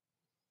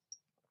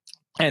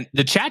 And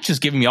the chat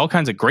just giving me all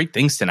kinds of great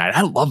things tonight.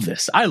 I love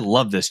this. I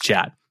love this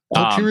chat.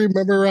 Don't you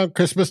remember around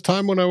Christmas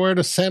time when I wear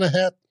the Santa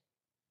hat?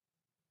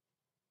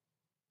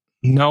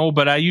 No,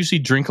 but I usually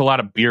drink a lot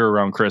of beer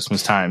around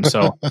Christmas time.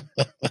 So,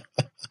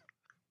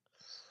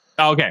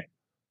 okay.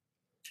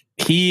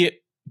 He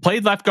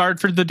played left guard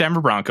for the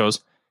Denver Broncos.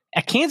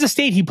 At Kansas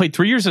State, he played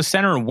 3 years of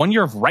center and 1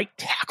 year of right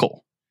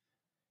tackle.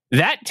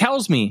 That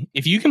tells me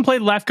if you can play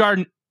left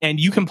guard and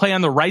you can play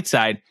on the right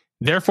side,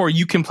 therefore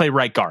you can play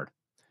right guard.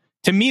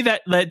 To me,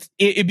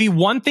 it'd be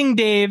one thing,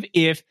 Dave,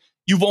 if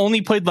you've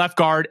only played left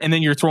guard and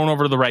then you're thrown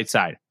over to the right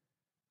side.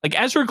 Like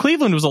Ezra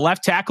Cleveland was a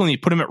left tackle and you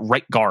put him at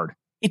right guard.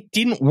 It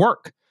didn't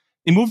work.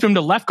 They moved him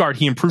to left guard.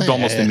 He improved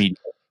almost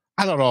immediately.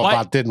 I don't know if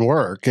that didn't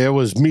work. It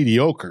was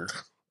mediocre.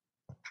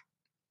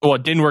 Well,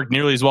 it didn't work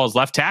nearly as well as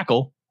left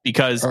tackle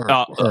because all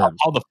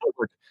the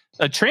footwork,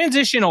 a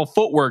transitional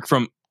footwork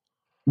from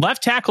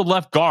left tackle to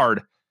left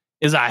guard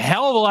is a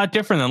hell of a lot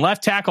different than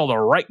left tackle to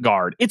right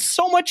guard. It's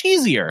so much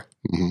easier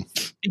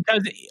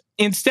because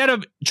instead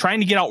of trying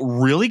to get out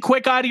really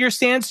quick out of your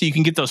stance so you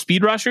can get those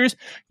speed rushers,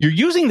 you're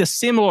using the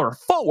similar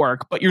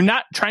footwork, but you're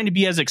not trying to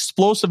be as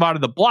explosive out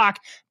of the block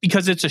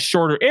because it's a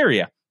shorter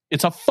area.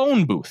 It's a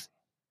phone booth.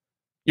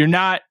 You're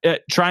not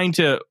trying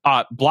to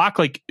block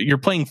like you're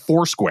playing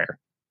foursquare.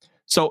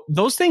 So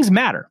those things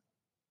matter.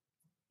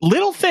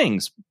 Little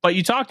things, but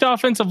you talk to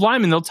offensive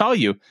linemen, they'll tell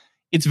you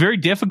it's very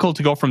difficult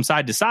to go from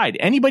side to side.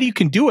 Anybody who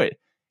can do it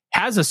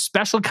has a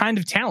special kind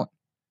of talent.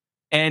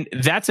 And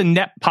that's a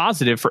net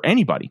positive for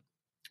anybody.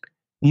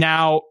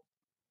 Now,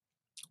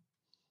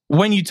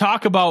 when you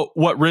talk about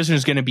what Risner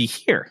is going to be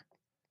here,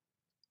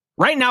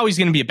 right now he's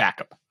going to be a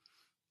backup.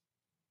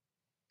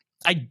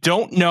 I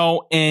don't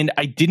know, and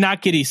I did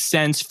not get a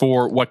sense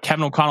for what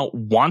Kevin O'Connell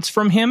wants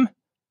from him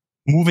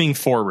moving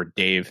forward,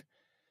 Dave.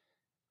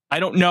 I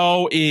don't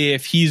know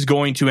if he's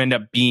going to end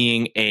up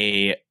being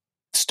a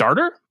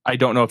starter. I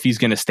don't know if he's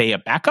going to stay a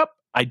backup.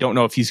 I don't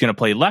know if he's going to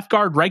play left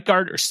guard, right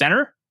guard, or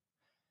center.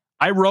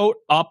 I wrote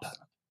up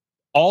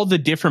all the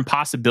different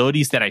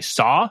possibilities that I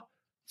saw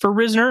for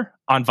Risner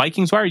on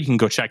Vikings Wire. You can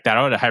go check that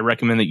out. I highly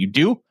recommend that you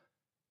do.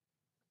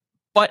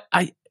 But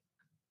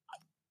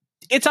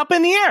it's up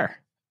in the air.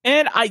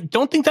 And I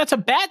don't think that's a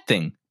bad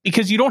thing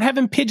because you don't have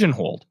him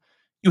pigeonholed.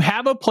 You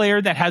have a player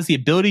that has the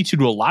ability to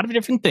do a lot of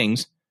different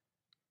things,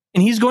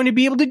 and he's going to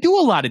be able to do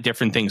a lot of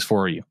different things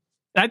for you.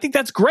 And I think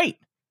that's great.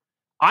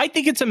 I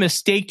think it's a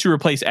mistake to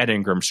replace Ed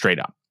Ingram straight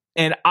up.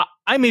 And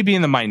I may be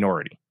in the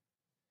minority.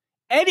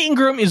 Ed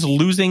Ingram is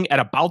losing at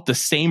about the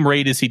same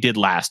rate as he did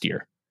last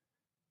year.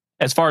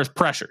 As far as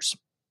pressures.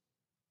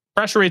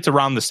 Pressure rate's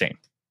around the same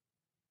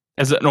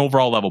as an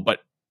overall level. But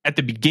at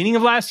the beginning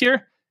of last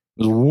year,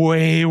 it was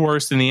way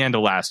worse than the end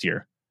of last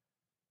year.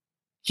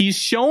 He's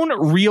shown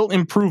real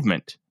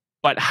improvement,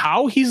 but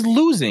how he's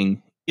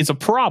losing is a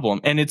problem.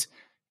 And it's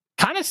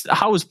kind of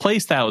how his play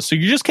style is. So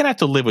you're just going to have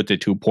to live with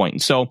it to a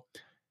point. So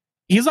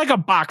he's like a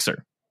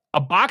boxer.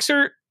 A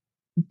boxer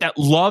that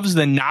loves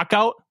the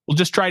knockout will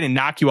just try to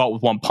knock you out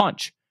with one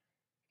punch.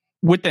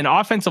 With an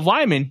offensive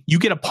lineman, you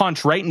get a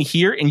punch right in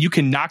here and you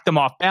can knock them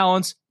off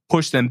balance,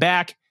 push them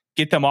back,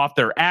 get them off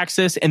their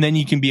axis, and then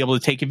you can be able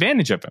to take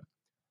advantage of them.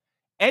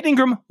 Ed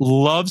Ingram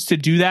loves to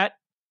do that,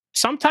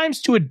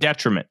 sometimes to a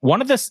detriment.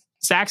 One of the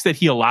sacks that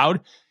he allowed,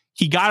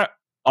 he got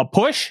a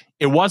push.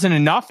 It wasn't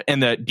enough,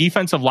 and the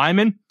defensive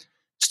lineman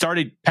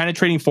started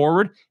penetrating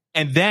forward.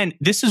 And then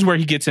this is where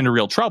he gets into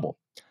real trouble.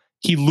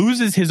 He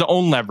loses his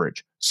own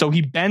leverage. So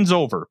he bends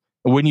over.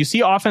 When you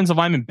see offensive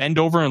linemen bend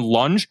over and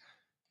lunge,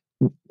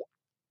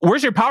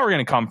 where's your power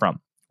going to come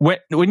from?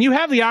 When you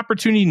have the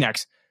opportunity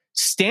next,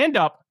 stand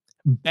up,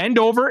 bend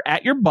over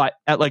at your butt,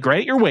 right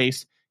at your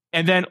waist,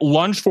 and then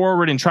lunge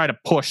forward and try to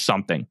push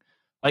something.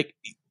 Like,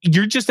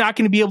 you're just not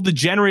going to be able to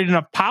generate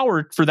enough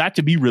power for that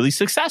to be really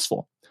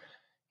successful.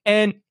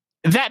 And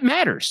that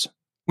matters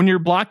when you're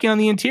blocking on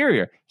the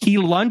interior. He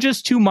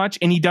lunges too much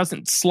and he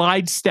doesn't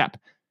slide step.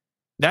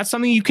 That's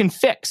something you can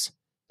fix.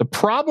 The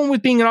problem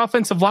with being an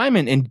offensive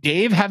lineman, and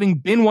Dave having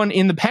been one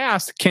in the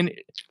past, can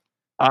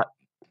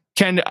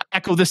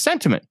echo this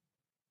sentiment.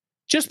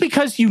 Just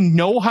because you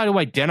know how to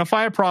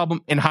identify a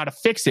problem and how to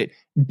fix it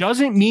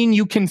doesn't mean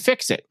you can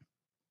fix it.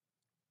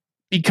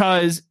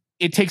 Because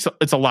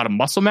it's a lot of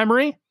muscle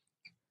memory.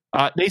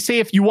 They say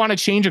if you want to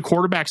change a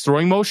quarterback's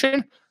throwing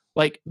motion,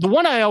 like the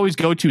one I always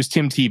go to is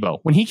Tim Tebow.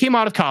 When he came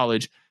out of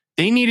college,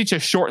 they needed to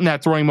shorten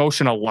that throwing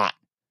motion a lot.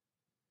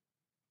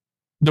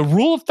 The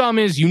rule of thumb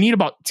is you need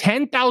about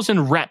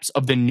 10,000 reps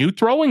of the new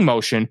throwing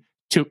motion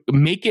to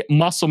make it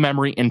muscle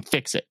memory and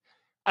fix it.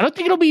 I don't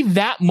think it'll be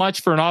that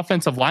much for an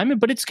offensive lineman,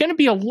 but it's going to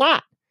be a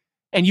lot.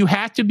 And you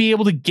have to be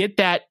able to get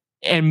that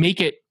and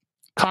make it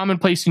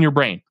commonplace in your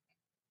brain.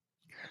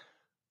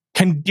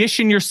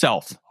 Condition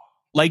yourself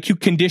like you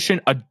condition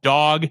a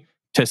dog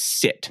to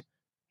sit,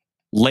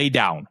 lay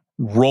down,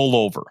 roll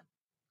over.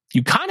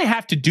 You kind of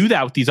have to do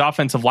that with these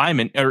offensive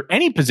linemen or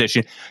any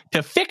position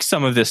to fix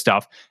some of this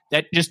stuff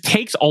that just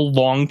takes a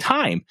long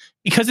time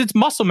because it's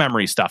muscle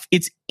memory stuff.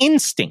 It's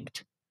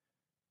instinct.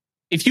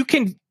 If you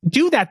can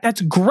do that,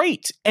 that's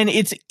great. And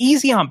it's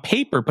easy on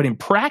paper, but in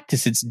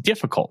practice, it's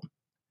difficult.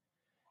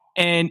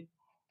 And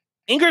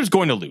Ingram's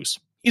going to lose.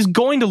 He's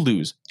going to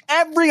lose.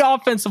 Every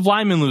offensive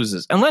lineman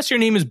loses, unless your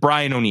name is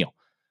Brian O'Neill.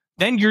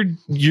 Then you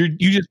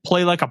just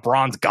play like a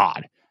bronze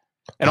god.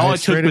 And all it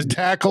took was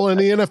tackle in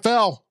the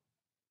NFL.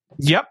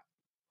 Yep.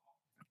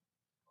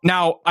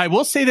 Now, I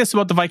will say this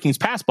about the Vikings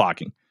pass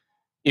blocking.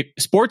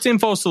 Sports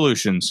Info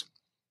Solutions,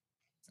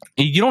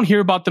 you don't hear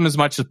about them as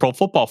much as Pro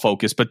Football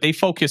Focus, but they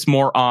focus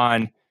more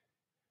on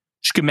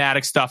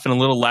schematic stuff and a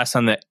little less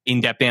on the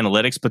in-depth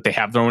analytics, but they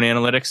have their own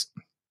analytics.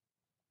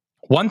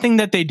 One thing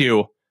that they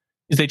do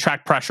is they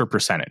track pressure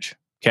percentage.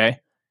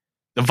 Okay.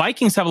 The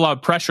Vikings have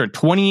allowed pressure at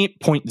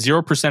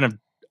 28.0%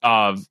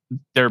 of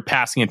their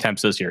passing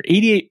attempts this year,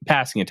 88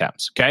 passing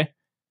attempts. Okay.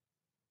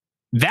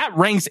 That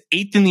ranks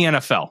 8th in the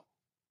NFL.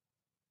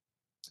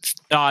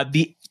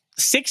 The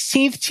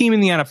 16th team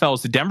in the NFL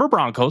is the Denver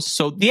Broncos.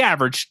 So the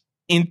average,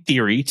 in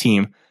theory,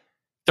 team,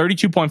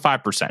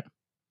 32.5%.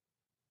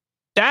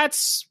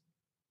 That's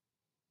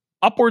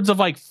upwards of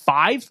like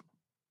 4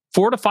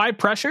 to 5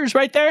 pressures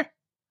right there.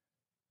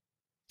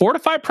 4 to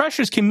 5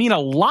 pressures can mean a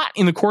lot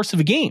in the course of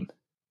a game.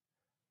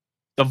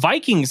 The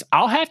Vikings,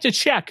 I'll have to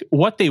check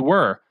what they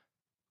were,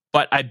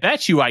 but I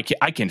bet you I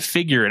can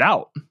figure it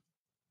out.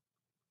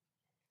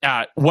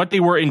 What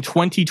they were in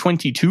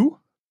 2022,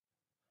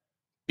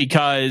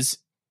 because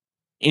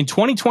in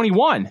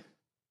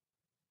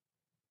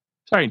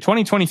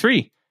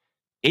 2023,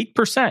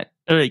 8%,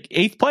 like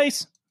 8th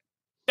place.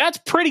 That's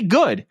pretty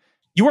good.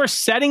 You are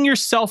setting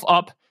yourself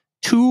up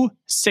to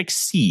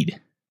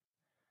succeed.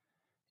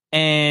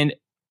 And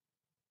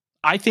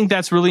I think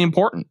that's really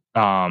important.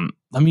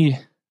 Let me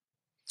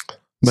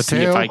Mateo,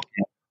 see if I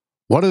can.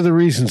 One of the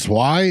reasons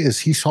why is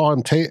he saw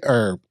him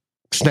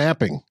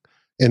snapping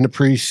in the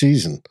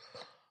preseason.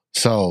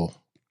 So,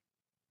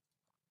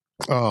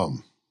 or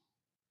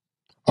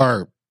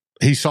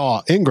he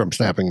saw Ingram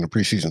snapping in the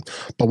preseason.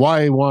 But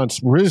why he wants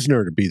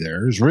Risner to be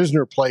there is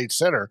Risner played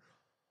center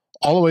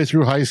all the way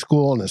through high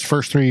school and his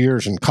first 3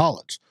 years in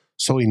college.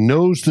 So he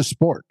knows the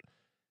sport.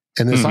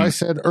 And as I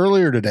said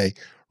earlier today,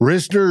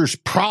 Risner's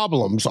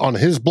problems on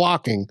his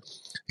blocking,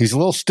 he's a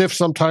little stiff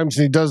sometimes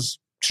and he does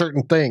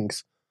certain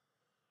things,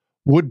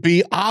 would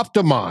be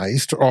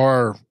optimized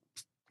or,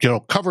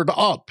 covered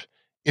up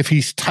if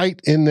he's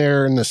tight in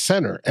there in the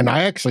center. And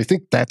I actually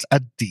think that's a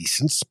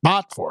decent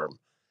spot for him.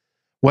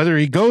 Whether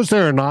he goes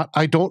there or not,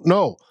 I don't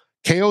know.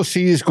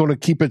 KOC is going to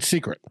keep it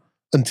secret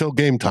until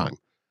game time.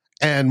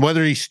 And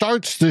whether he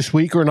starts this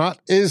week or not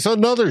is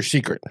another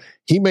secret.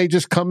 He may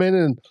just come in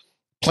and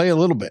play a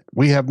little bit.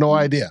 We have no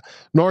idea.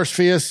 Norris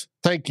Fias,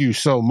 thank you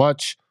so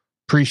much.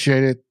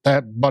 Appreciate it,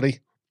 buddy.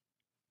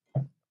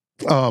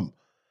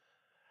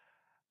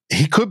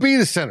 He could be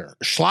the center.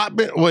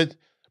 Schlotman, with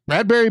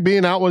Bradbury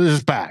being out with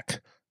his back,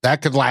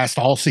 that could last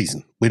all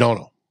season. We don't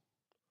know.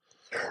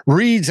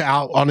 Reed's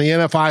out on the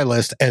NFI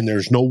list, and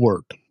there's no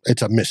word.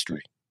 It's a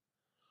mystery.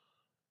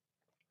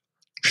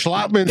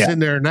 Schlotman's in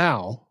there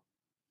now.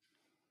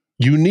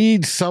 You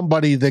need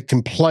somebody that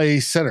can play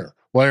center,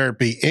 whether it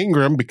be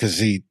Ingram, because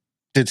he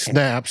did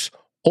snaps,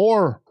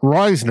 or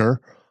Risner,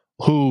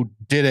 who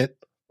did it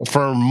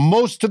for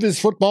most of his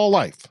football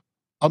life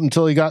up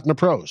until he got in the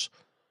pros.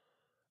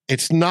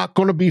 It's not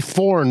going to be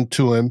foreign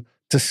to him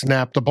to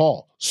snap the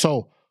ball.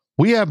 So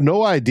we have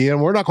no idea,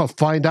 and we're not going to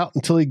find out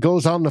until he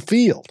goes on the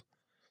field.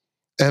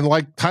 And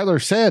like Tyler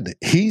said,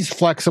 he's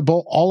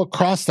flexible all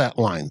across that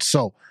line.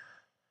 So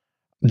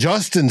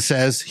Justin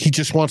says he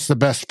just wants the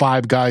best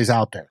 5 guys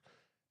out there.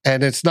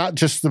 And it's not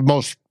just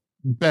the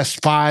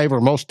best 5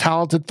 or most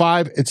talented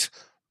 5. It's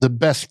the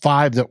best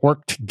 5 that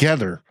work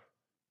together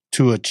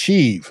to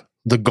achieve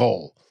the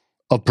goal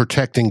of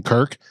protecting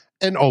Kirk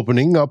and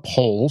opening up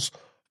holes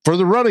for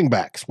the running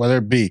backs, whether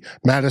it be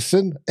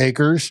Madison,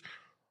 Akers,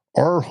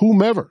 or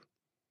whomever.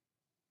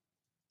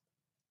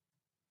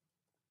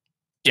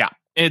 Yeah,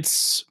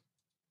 it's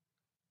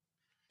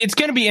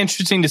going to be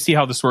interesting to see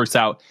how this works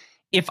out.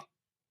 If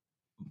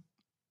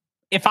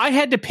I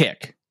had to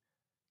pick,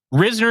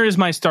 Risner is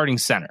my starting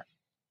center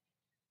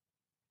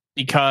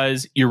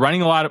because you're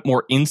running a lot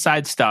more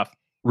inside stuff.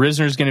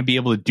 Risner is going to be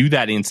able to do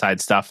that inside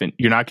stuff, and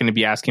you're not going to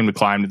be asking him to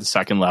climb to the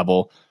second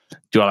level,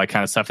 do all that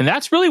kind of stuff. And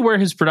that's really where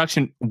his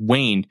production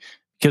waned,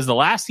 because the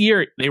last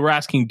year they were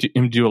asking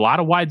him to do a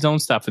lot of wide zone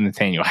stuff in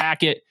Nathaniel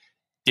Hackett.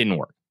 Didn't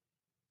work.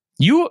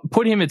 You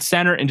put him at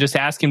center and just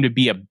ask him to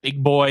be a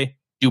big boy,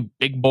 do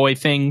big boy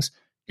things,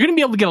 you're going to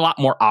be able to get a lot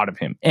more out of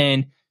him.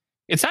 And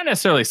it's not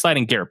necessarily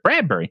sliding Garrett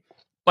Bradbury,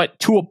 but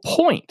to a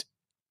point,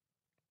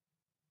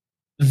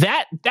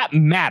 that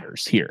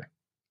matters here.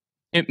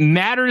 It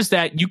matters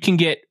that you can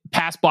get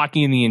pass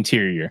blocking in the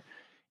interior,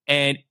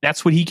 and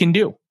that's what he can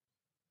do.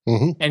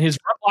 And his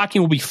run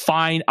blocking will be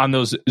fine on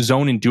those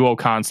zone and duo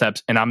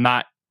concepts, and I'm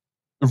not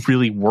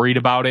really worried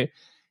about it.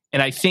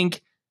 And I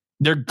think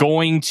they're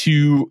going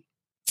to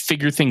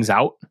figure things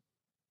out.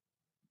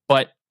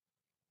 But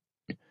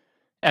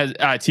as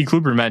T.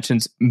 Kluber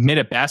mentions, mid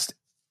at best,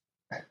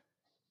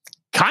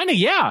 kind of,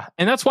 yeah.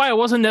 And that's why I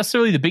wasn't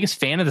necessarily the biggest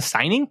fan of the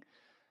signing,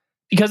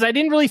 because I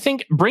didn't really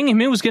think bringing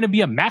him in was going to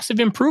be a massive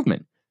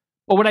improvement.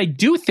 But what I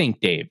do think,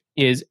 Dave,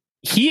 is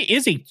he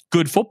is a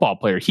good football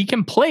player. He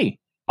can play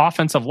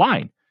offensive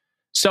line.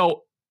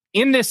 So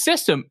in this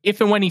system,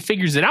 if and when he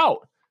figures it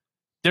out,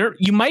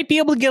 you might be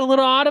able to get a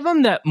little out of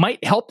him that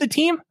might help the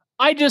team.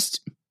 I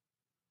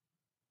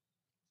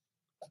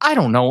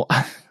don't know.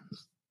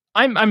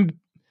 I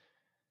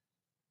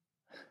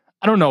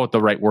don't know what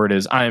the right word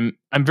is. I'm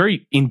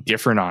very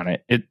indifferent on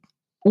it.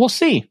 We'll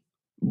see.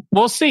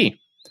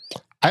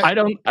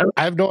 I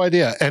have no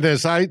idea. And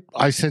as I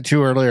said to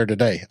you earlier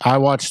today, I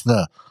watched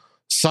the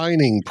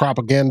signing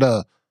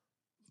propaganda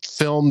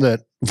film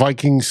that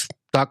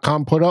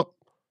Vikings.com put up,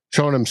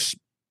 showing him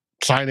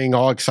signing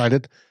all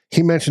excited.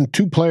 He mentioned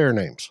 2 player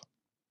names,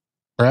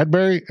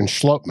 Bradbury and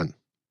Schlotman.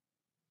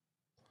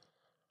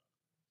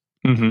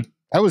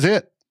 That was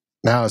it.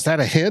 Now, is that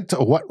a hint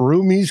of what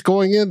room he's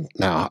going in?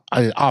 Now,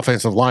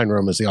 offensive line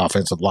room is the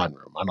offensive line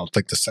room. I don't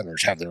think the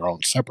centers have their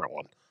own separate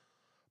one.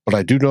 But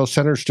I do know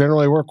centers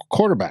generally work with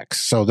quarterbacks,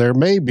 so there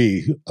may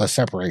be a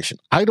separation.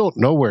 I don't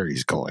know where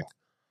he's going.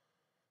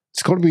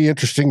 It's going to be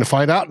interesting to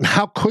find out and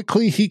how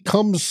quickly he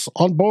comes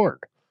on board.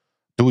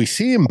 Do we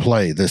see him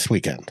play this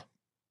weekend?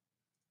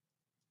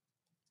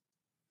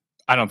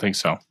 I don't think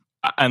so,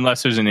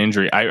 unless there's an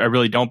injury. I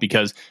really don't,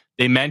 because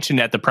they mentioned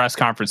at the press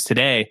conference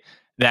today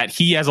that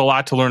he has a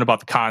lot to learn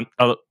about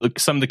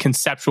some of the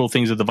conceptual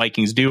things that the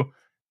Vikings do.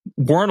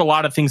 Weren't a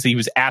lot of things that he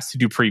was asked to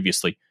do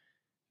previously.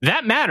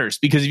 That matters,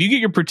 because if you get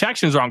your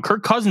protections wrong,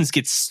 Kirk Cousins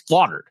gets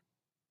slaughtered.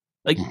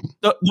 Like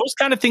those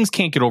kind of things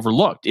can't get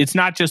overlooked. It's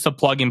not just a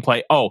plug and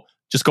play. Oh,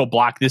 just go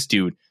block this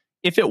dude.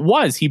 If it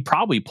was, he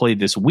probably played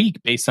this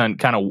week based on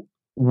kind of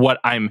what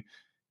I'm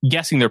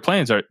guessing their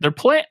plans are.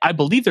 I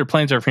believe their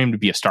plans are for him to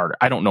be a starter.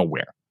 I don't know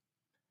where,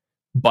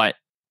 but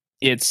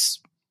it's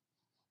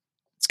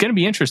going to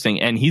be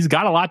interesting, and he's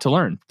got a lot to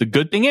learn. The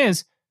good thing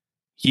is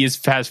he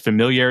has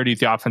familiarity with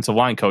the offensive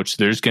line coach.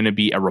 So there's going to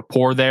be a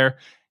rapport there,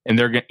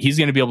 and he's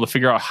going to be able to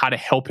figure out how to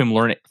help him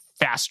learn it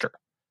faster.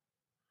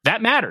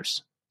 That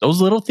matters. Those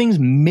little things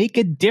make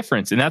a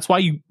difference, and that's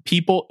why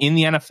people in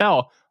the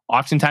NFL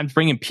oftentimes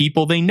bring in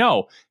people they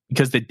know,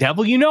 because the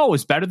devil you know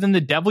is better than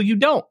the devil you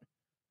don't.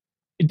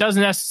 It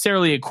doesn't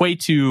necessarily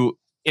equate to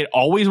it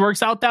always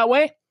works out that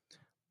way,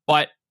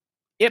 but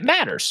it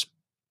matters.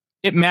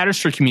 It matters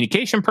for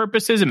communication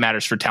purposes. It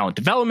matters for talent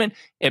development.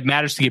 It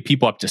matters to get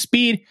people up to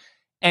speed.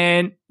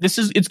 And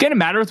it's going to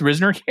matter with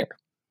Risner here.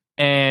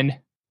 And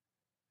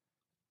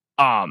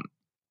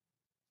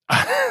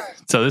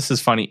so this is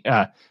funny.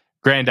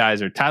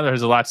 Grandizer, Tyler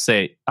has a lot to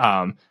say.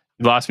 You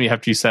lost me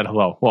after you said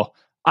hello. Well,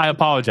 I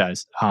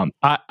apologize.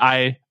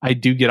 I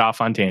do get off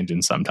on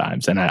tangents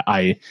sometimes, and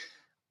I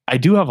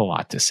do have a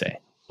lot to say.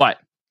 But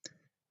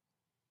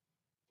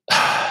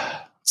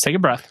let's take a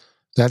breath.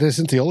 That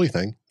isn't the only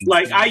thing.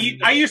 Like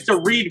I used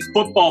to read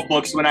football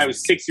books when I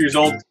was 6 years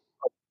old.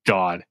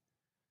 God.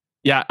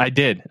 Yeah, I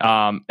did.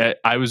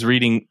 I was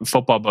reading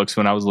football books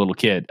when I was a little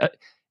kid.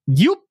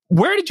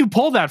 Where did you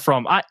pull that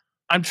from?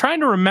 I'm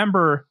trying to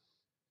remember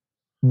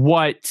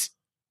what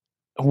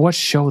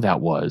show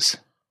that was.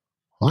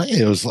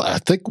 It was, I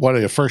think, one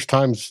of the first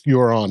times you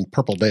were on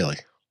Purple Daily.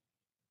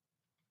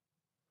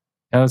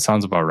 Yeah, that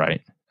sounds about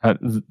right.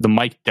 The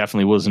mic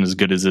definitely wasn't as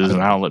good as it is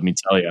now, let me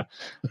tell you.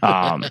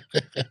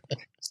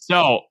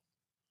 So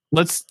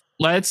let's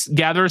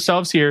gather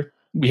ourselves here.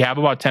 We have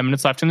about 10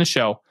 minutes left in the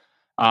show.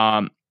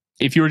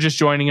 If you were just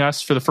joining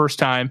us for the first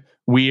time,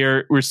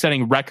 we're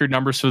setting record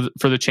numbers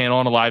for the channel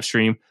on a live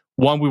stream.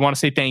 1, we want to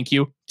say thank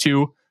you.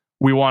 2,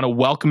 we want to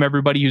welcome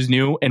everybody who's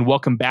new and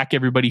welcome back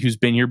everybody who's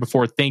been here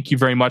before. Thank you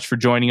very much for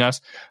joining us.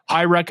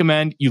 I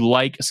recommend you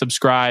like,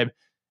 subscribe,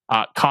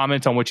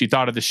 comment on what you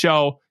thought of the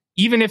show.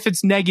 Even if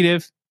it's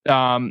negative,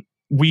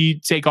 we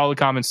take all the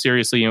comments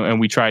seriously, and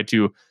we try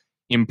to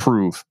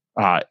improve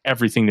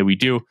everything that we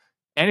do.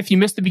 And if you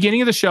missed the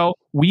beginning of the show,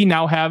 we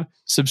now have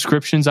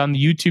subscriptions on the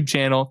YouTube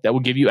channel that will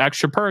give you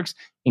extra perks,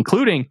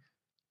 including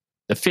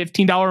the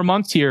 $15 a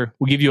month tier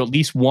will give you at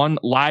least one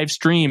live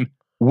stream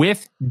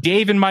with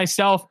Dave and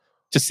myself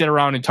to sit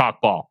around and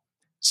talk ball.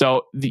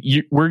 So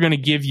we're going to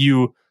give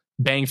you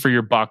bang for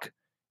your buck.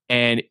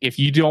 And if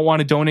you don't want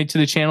to donate to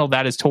the channel,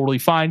 that is totally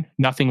fine.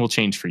 Nothing will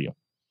change for you.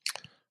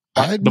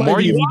 Pardon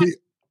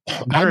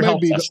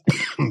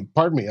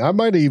me. I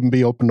might even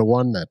be open to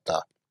one that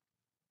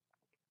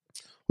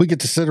we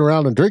get to sit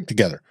around and drink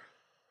together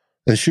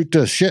and shoot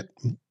the shit.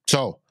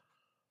 So,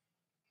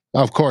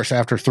 of course,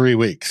 after 3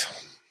 weeks,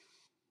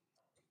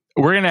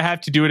 we're gonna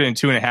have to do it in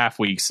 2.5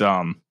 weeks.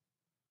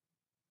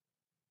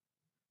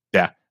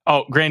 Yeah.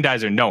 Oh,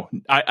 Grandizer. No,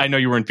 I know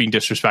you weren't being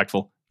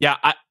disrespectful. Yeah,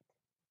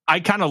 I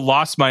kind of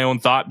lost my own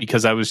thought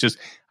because I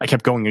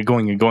kept going and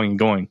going and going and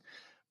going.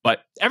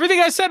 But everything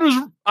I said was,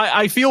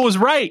 I feel was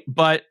right,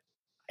 but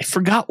I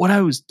forgot what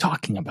I was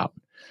talking about.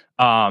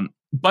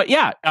 But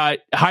yeah,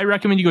 I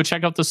recommend you go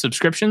check out the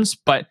subscriptions.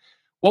 But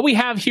what we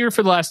have here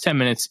for the last 10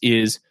 minutes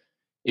is,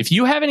 if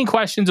you have any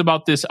questions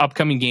about this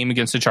upcoming game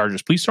against the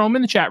Chargers, please throw them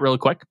in the chat really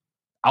quick.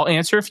 I'll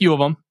answer a few of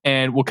them,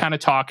 and we'll kind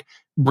of talk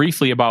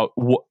briefly about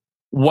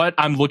what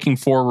I'm looking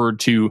forward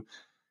to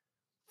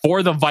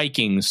for the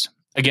Vikings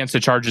against the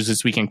Chargers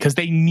this weekend, because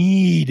they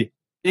need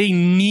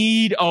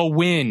a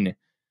win.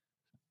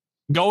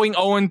 Going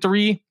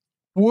 0-3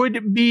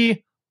 would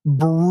be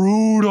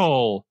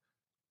brutal.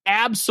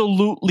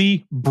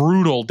 Absolutely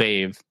brutal,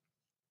 Dave.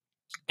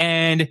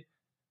 And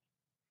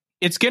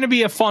it's going to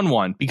be a fun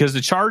one because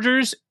the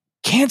Chargers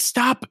can't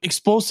stop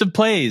explosive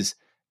plays.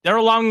 They're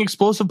allowing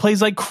explosive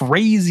plays like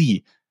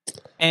crazy.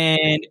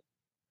 And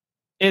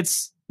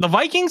it's the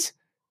Vikings.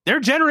 They're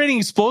generating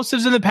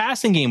explosives in the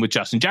passing game with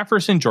Justin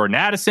Jefferson, Jordan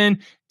Addison,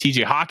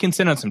 TJ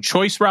Hawkinson on some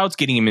choice routes,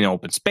 getting him in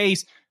open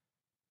space.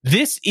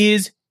 This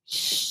is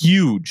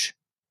huge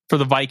for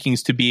the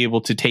Vikings to be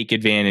able to take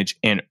advantage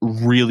and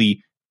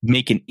really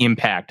make an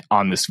impact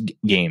on this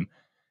game.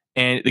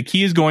 And the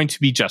key is going to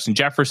be Justin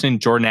Jefferson,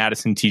 Jordan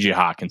Addison, TJ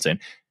Hawkinson.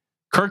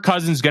 Kirk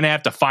Cousins is going to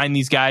have to find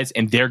these guys,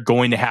 and they're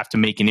going to have to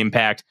make an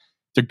impact.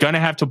 They're going to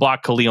have to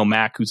block Khalil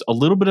Mack, who's a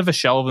little bit of a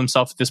shell of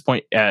himself at this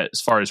point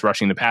as far as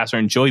rushing the passer,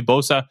 and Joey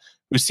Bosa,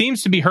 who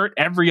seems to be hurt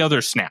every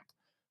other snap.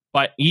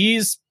 But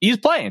he's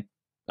playing.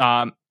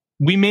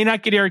 We may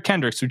not get Eric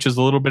Kendricks, which is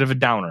a little bit of a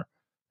downer.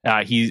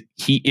 He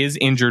is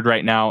injured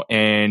right now,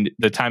 and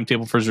the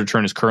timetable for his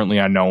return is currently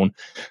unknown.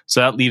 So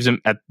that leaves him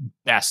at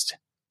best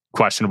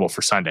questionable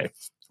for Sunday.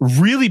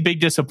 Really big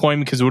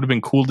disappointment, because it would have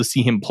been cool to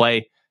see him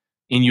play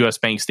in US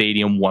Bank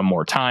Stadium one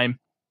more time.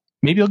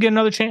 Maybe he'll get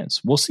another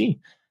chance. We'll see.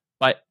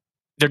 But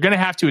they're going to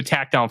have to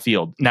attack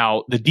downfield.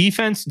 Now, the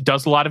defense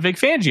does a lot of Vic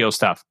Fangio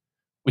stuff,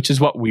 which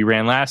is what we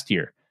ran last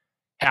year.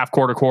 Half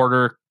quarter,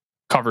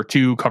 cover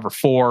 2, cover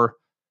 4.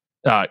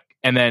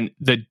 And then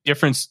the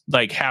difference,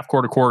 like half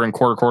quarter and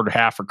quarter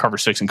half, or cover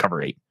 6 and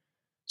cover 8.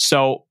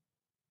 So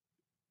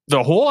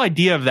the whole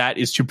idea of that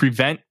is to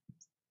prevent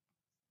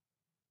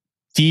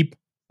deep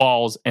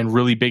balls and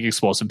really big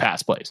explosive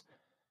pass plays.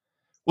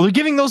 Well, they're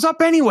giving those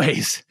up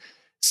anyways.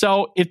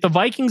 So if the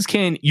Vikings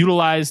can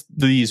utilize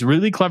these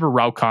really clever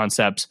route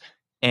concepts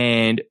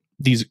and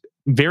these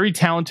very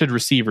talented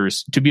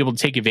receivers to be able to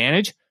take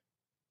advantage,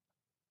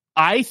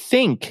 I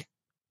think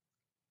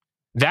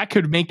that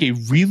could make a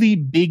really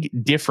big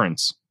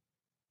difference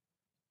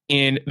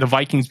in the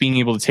Vikings being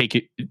able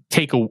to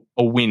take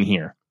a win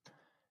here.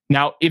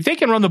 Now, if they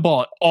can run the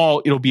ball at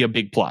all, it'll be a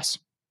big plus.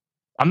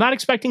 I'm not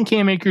expecting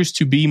Cam Akers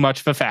to be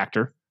much of a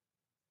factor,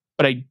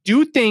 but I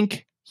do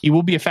think he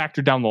will be a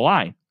factor down the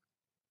line.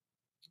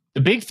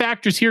 The big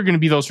factors here are going to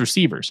be those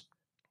receivers.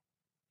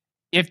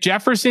 If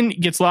Jefferson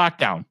gets locked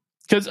down,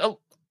 because I'm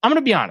going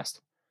to be honest,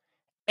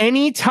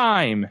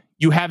 anytime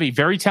you have a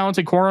very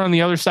talented corner on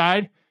the other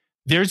side,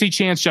 there's a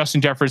chance Justin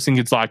Jefferson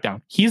gets locked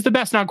down. He's the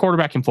best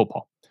non-quarterback in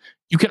football.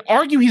 You could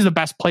argue he's the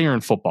best player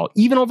in football,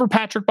 even over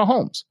Patrick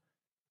Mahomes.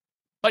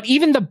 But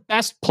even the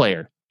best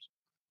player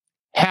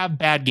have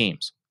bad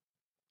games.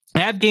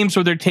 Bad games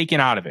where they're taken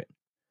out of it.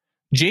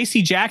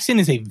 J.C. Jackson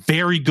is a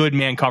very good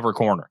man cover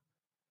corner.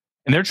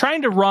 And they're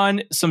trying to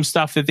run some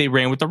stuff that they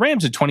ran with the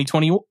Rams in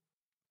 2020. I think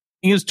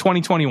it was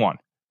 2021.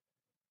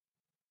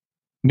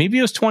 Maybe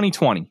it was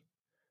 2020.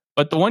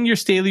 But the one year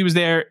Staley was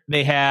there,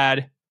 they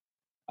had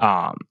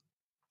Jalen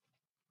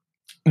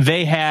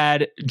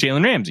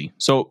Ramsey.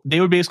 So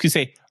they would basically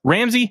say,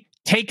 Ramsey,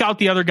 take out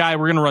the other guy.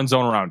 We're going to run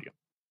zone around you.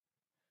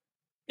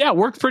 Yeah, it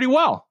worked pretty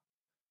well.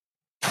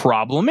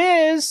 Problem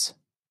is,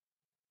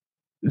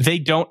 they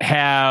don't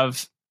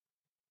have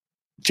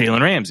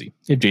Jalen Ramsey.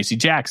 They have J.C.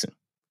 Jackson.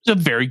 He's a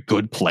very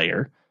good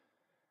player,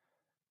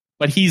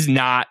 but he's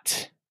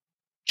not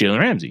Jalen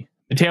Ramsey.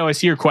 Mateo, I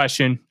see your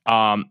question.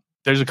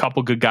 There's a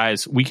couple good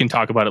guys. We can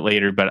talk about it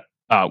later, but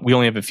we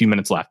only have a few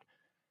minutes left.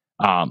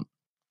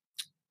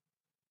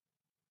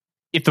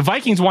 If the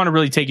Vikings want to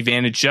really take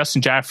advantage,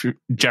 Justin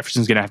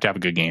Jefferson's going to have a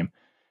good game.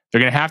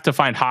 They're going to have to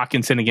find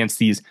Hawkinson against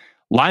these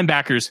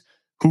linebackers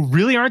who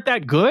really aren't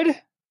that good.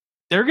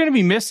 They're going to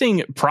be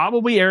missing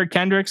probably Eric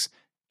Kendricks.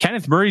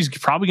 Kenneth Murray's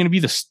probably going to be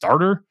the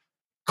starter,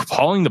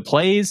 calling the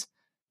plays.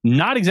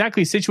 Not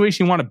exactly a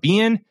situation you want to be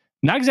in.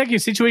 Not exactly a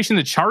situation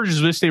the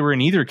Chargers wish they were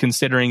in either,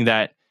 considering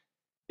that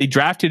they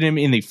drafted him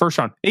in the first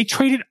round. They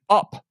traded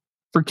up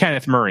for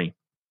Kenneth Murray.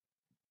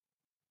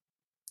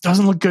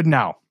 Doesn't look good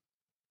now.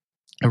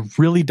 It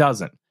really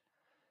doesn't.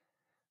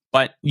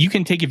 But you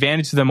can take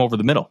advantage of them over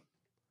the middle.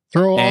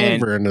 Throw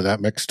Oliver into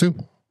that mix too.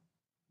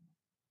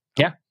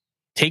 Yeah.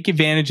 Take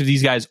advantage of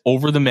these guys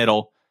over the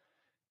middle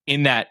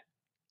in that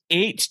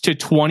 8 to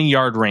 20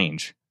 yard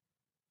range.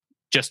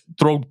 Just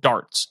throw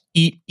darts.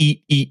 Eat.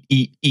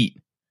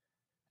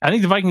 I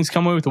think the Vikings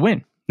come away with a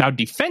win. Now,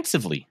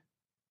 defensively,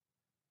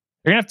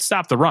 they're going to have to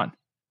stop the run.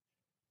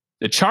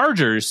 The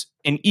Chargers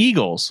and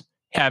Eagles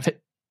have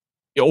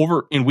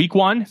over in week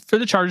 1 for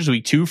the Chargers,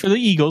 week 2 for the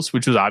Eagles,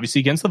 which was obviously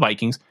against the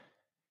Vikings.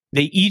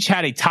 They each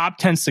had a top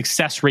 10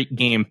 success rate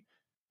game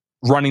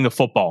running the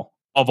football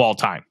of all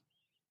time.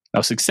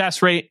 Now,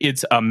 success rate,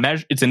 it's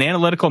an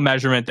analytical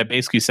measurement that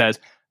basically says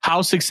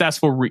how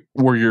successful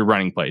were your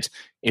running plays.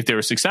 If they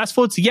were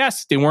successful, it's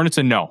yes. If they weren't, it's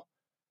a no.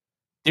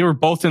 They were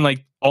both in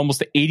like almost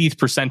the 80th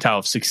percentile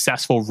of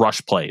successful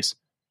rush plays.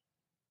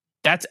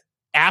 That's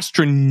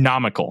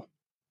astronomical.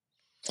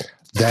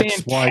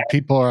 That's why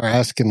people are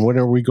asking, when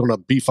are we going to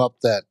beef up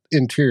that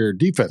interior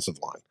defensive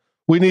line?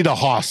 We need a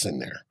Hoss in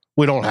there.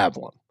 We don't have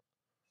one.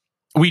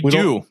 We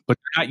do, but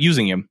they're not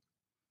using him.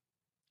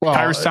 Well,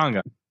 Kyrus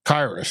Tonga.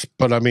 Kyrus,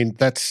 but I mean,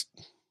 that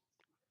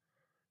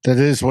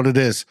is what it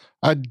is.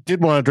 I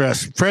did want to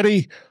address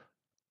Freddie.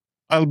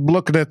 I'm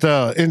looking at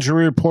the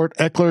injury report.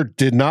 Eckler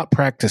did not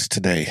practice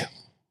today.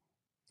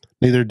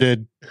 Neither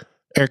did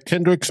Eric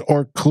Kendricks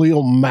or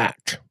Khalil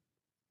Mack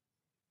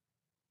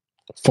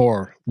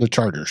for the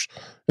Chargers.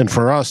 And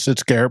for us,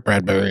 it's Garrett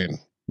Bradbury and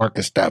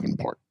Marcus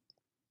Davenport.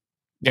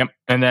 Yep.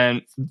 And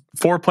then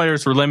 4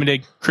 players were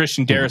limited.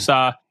 Christian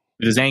Darrisaw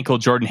with his ankle,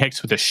 Jordan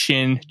Hicks with a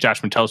shin,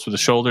 Josh Metellus with a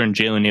shoulder, and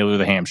Jalen Nailor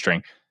with a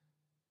hamstring.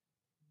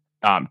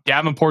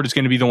 Davenport is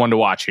going to be the one to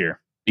watch here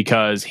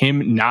because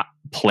him not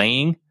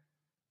playing,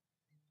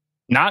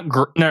 not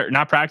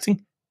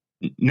practicing,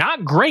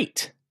 not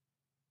great.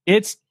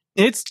 It's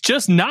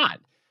just not.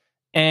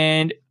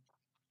 And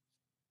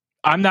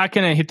I'm not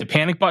going to hit the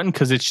panic button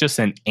because it's just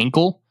an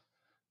ankle.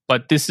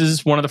 But this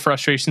is one of the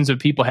frustrations that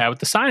people have with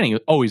the signing.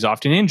 Oh, he's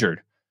often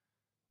injured.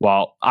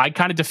 Well, I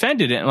kind of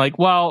defended it. Like,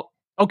 well,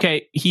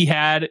 okay, he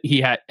has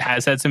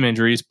had some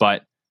injuries,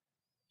 but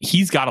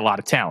he's got a lot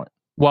of talent.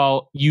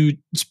 Well, you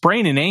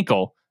sprain an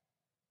ankle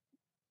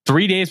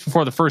 3 days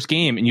before the first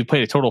game and you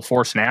played a total of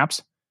 4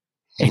 snaps.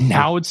 And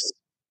now it's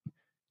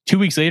 2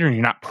 weeks later and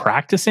you're not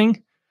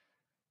practicing.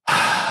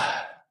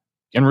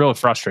 Getting real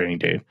frustrating,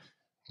 Dave.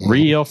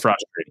 Real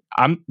frustrating.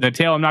 I'm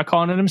not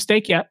calling it a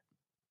mistake yet.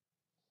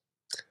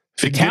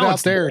 If he get out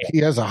there, he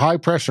has a high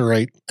pressure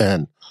rate,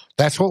 and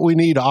that's what we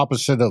need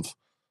opposite of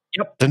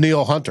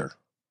Danielle Hunter.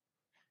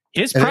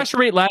 His pressure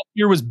rate last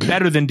year was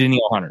better than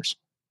Danielle Hunter's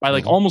by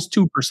like almost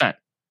 2%.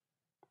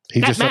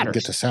 He just doesn't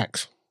get the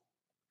sacks.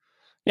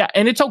 Yeah,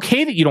 and it's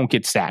okay that you don't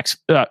get sacks.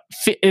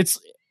 It's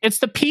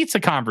the pizza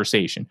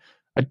conversation.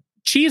 A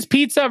cheese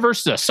pizza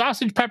versus a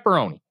sausage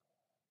pepperoni.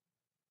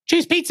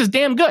 Cheese pizza is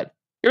damn good.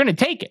 You're going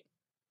to take it.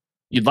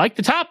 You'd like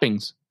the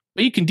toppings,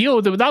 but you can deal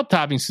with it without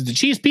toppings because the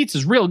cheese pizza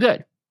is real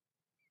good.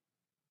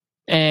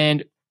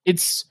 And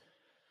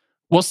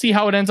we'll see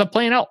how it ends up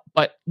playing out.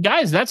 But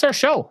guys, that's our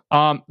show.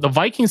 The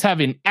Vikings have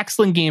an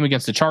excellent game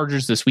against the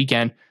Chargers this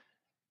weekend.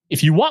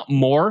 If you want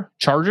more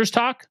Chargers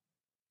talk,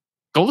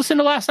 go listen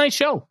to last night's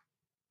show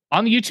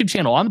on the YouTube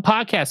channel, on the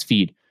podcast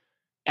feed.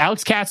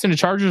 Alex Katz and the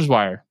Chargers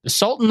Wire, the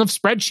Sultan of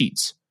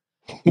spreadsheets.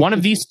 One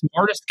of the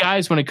smartest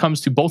guys when it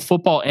comes to both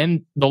football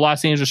and the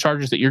Los Angeles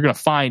Chargers that you're going to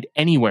find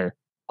anywhere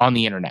on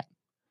the internet.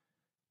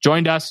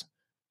 Joined us,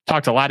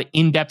 talked a lot of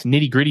in-depth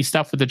nitty-gritty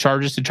stuff with the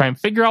Chargers to try and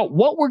figure out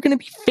what we're going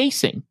to be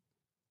facing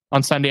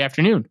on Sunday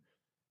afternoon.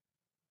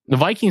 The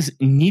Vikings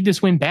need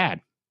this win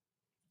bad.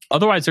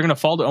 Otherwise, they're going to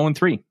fall to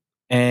 0-3.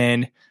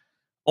 And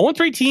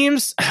 0-3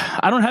 teams,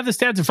 I don't have the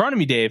stats in front of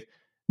me, Dave.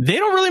 They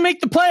don't really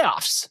make the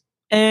playoffs.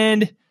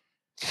 And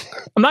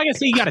I'm not going to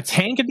say you got to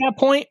tank at that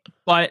point,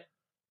 but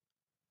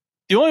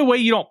the only way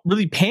you don't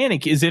really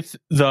panic is if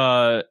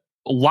the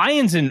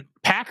Lions and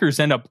Packers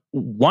end up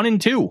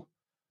 1-2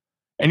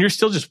 and you're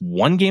still just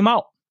one game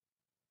out.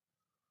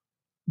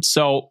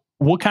 So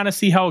we'll kind of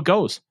see how it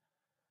goes.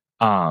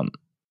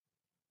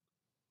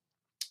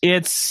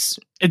 It's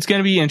going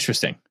to be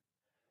interesting.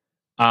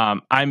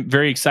 I'm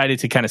very excited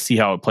to kind of see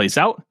how it plays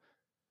out,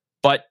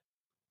 but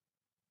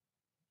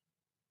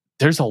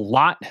there's a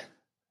lot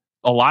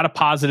of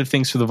positive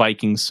things for the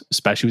Vikings,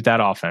 especially with that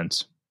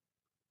offense.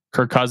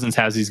 Kirk Cousins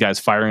has these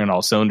guys firing on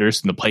all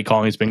cylinders, and the play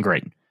calling has been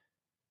great.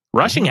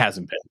 Rushing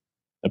hasn't been.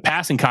 The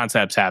passing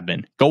concepts have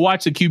been. Go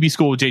watch the QB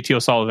School with JT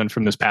O'Sullivan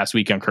from this past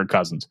week on Kirk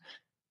Cousins.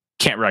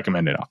 Can't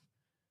recommend it enough.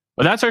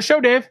 But that's our show,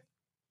 Dave.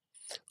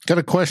 Got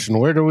a question.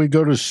 Where do we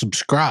go to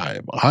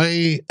subscribe?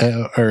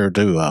 Or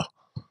to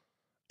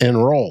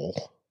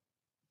enroll?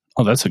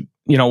 Oh,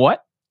 you know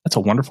what? That's a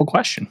wonderful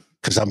question.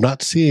 Because I'm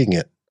not seeing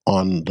it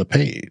on the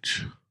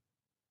page.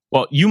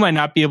 Well, you might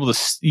not be able to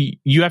see.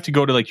 You have to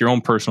go to like your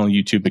own personal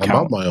YouTube account.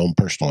 I'm on my own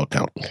personal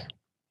account.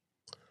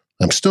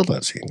 I'm still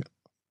not seeing it.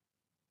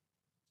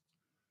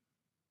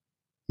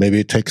 Maybe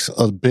it takes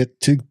a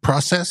bit to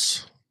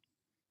process.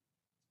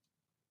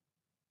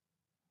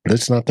 But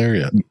it's not there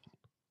yet.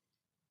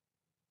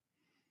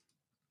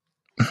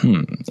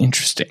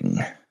 Interesting.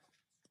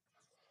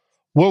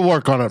 We'll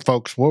work on it,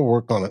 folks. We'll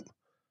work on it.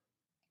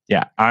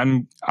 Yeah,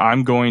 I'm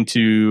going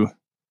to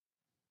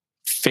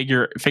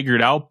figure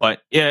it out,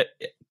 but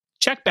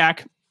check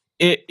back.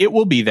 It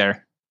will be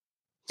there.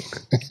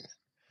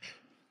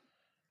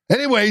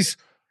 Anyways,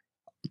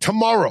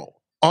 tomorrow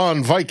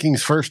on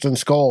Vikings First and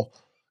Skull,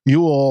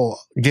 you will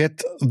get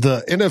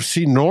the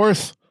NFC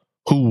North,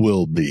 Who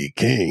Will Be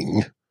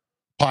King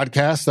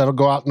podcast that'll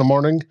go out in the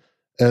morning,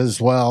 as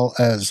well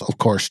as, of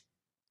course,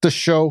 the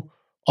show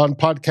on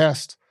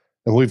podcast.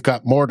 and we've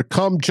got more to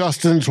come.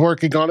 Justin's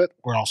working on it.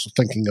 We're also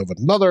thinking of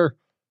another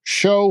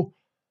show.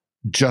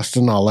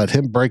 Justin, I'll let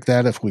him break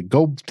that if we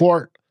go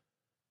for it,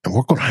 and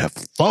we're going to have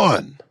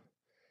fun.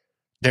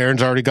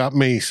 Darren's already got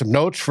me some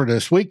notes for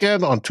this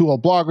weekend on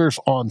 2L Bloggers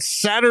on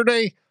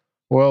Saturday.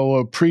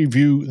 We'll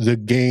preview the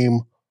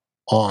game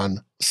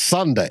on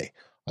Sunday.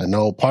 I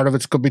know part of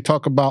it's going to be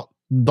talk about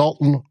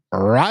Dalton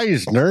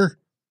Risner,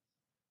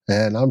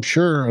 and I'm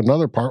sure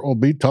another part will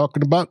be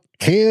talking about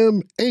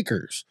Cam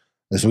Akers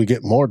as we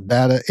get more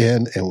data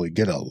in and we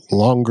get a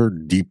longer,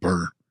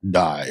 deeper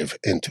dive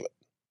into it.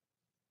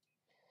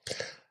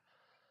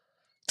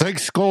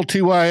 Thanks, Skull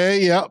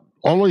TYA. Yep,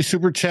 only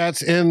super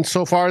chats in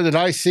so far that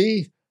I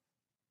see.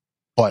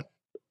 But,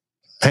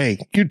 hey,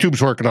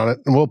 YouTube's working on it,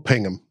 and we'll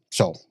ping them.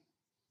 So,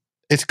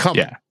 it's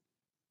coming. Yeah.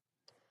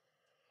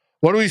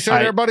 What do we say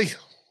there, buddy?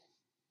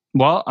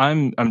 Well,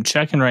 I'm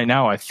checking right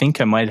now. I think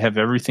I might have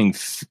everything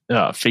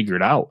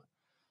figured out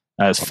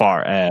as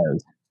far as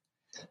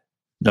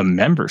the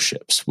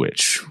memberships,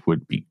 which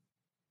would be...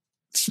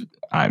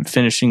 I'm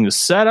finishing the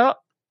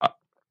setup.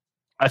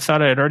 I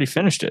thought I had already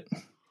finished it.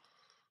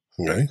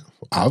 Okay.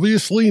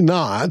 Obviously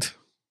not.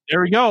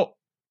 There we go.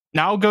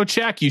 Now go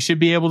check. You should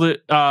be able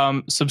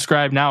to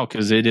subscribe now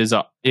because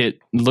it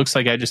looks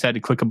like I just had to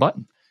click a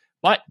button.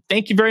 But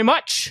thank you very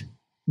much.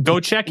 Go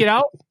check it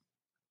out.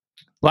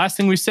 Last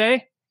thing we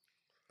say,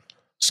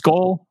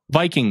 Skull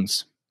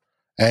Vikings.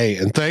 Hey,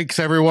 and thanks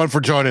everyone for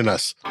joining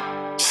us.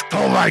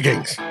 Skull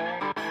Vikings.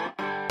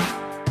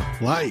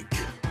 Like,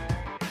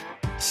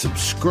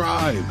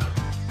 subscribe,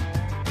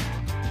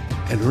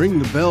 and ring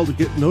the bell to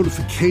get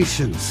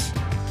notifications.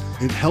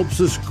 It helps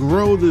us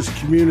grow this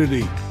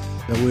community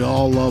that we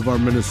all love our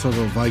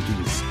Minnesota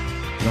Vikings.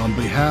 And on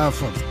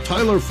behalf of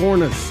Tyler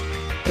Fornes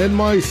and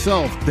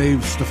myself,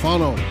 Dave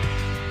Stefano,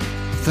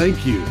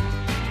 thank you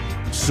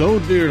so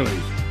dearly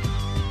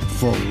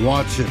for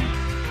watching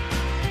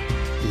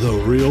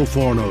The Real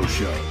Forno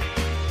Show.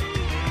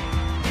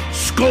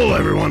 Skull,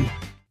 everyone!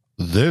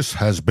 This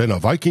has been a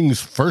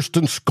Vikings First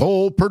and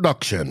Skull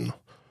production,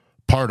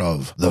 part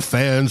of the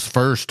Fans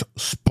First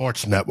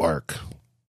Sports Network.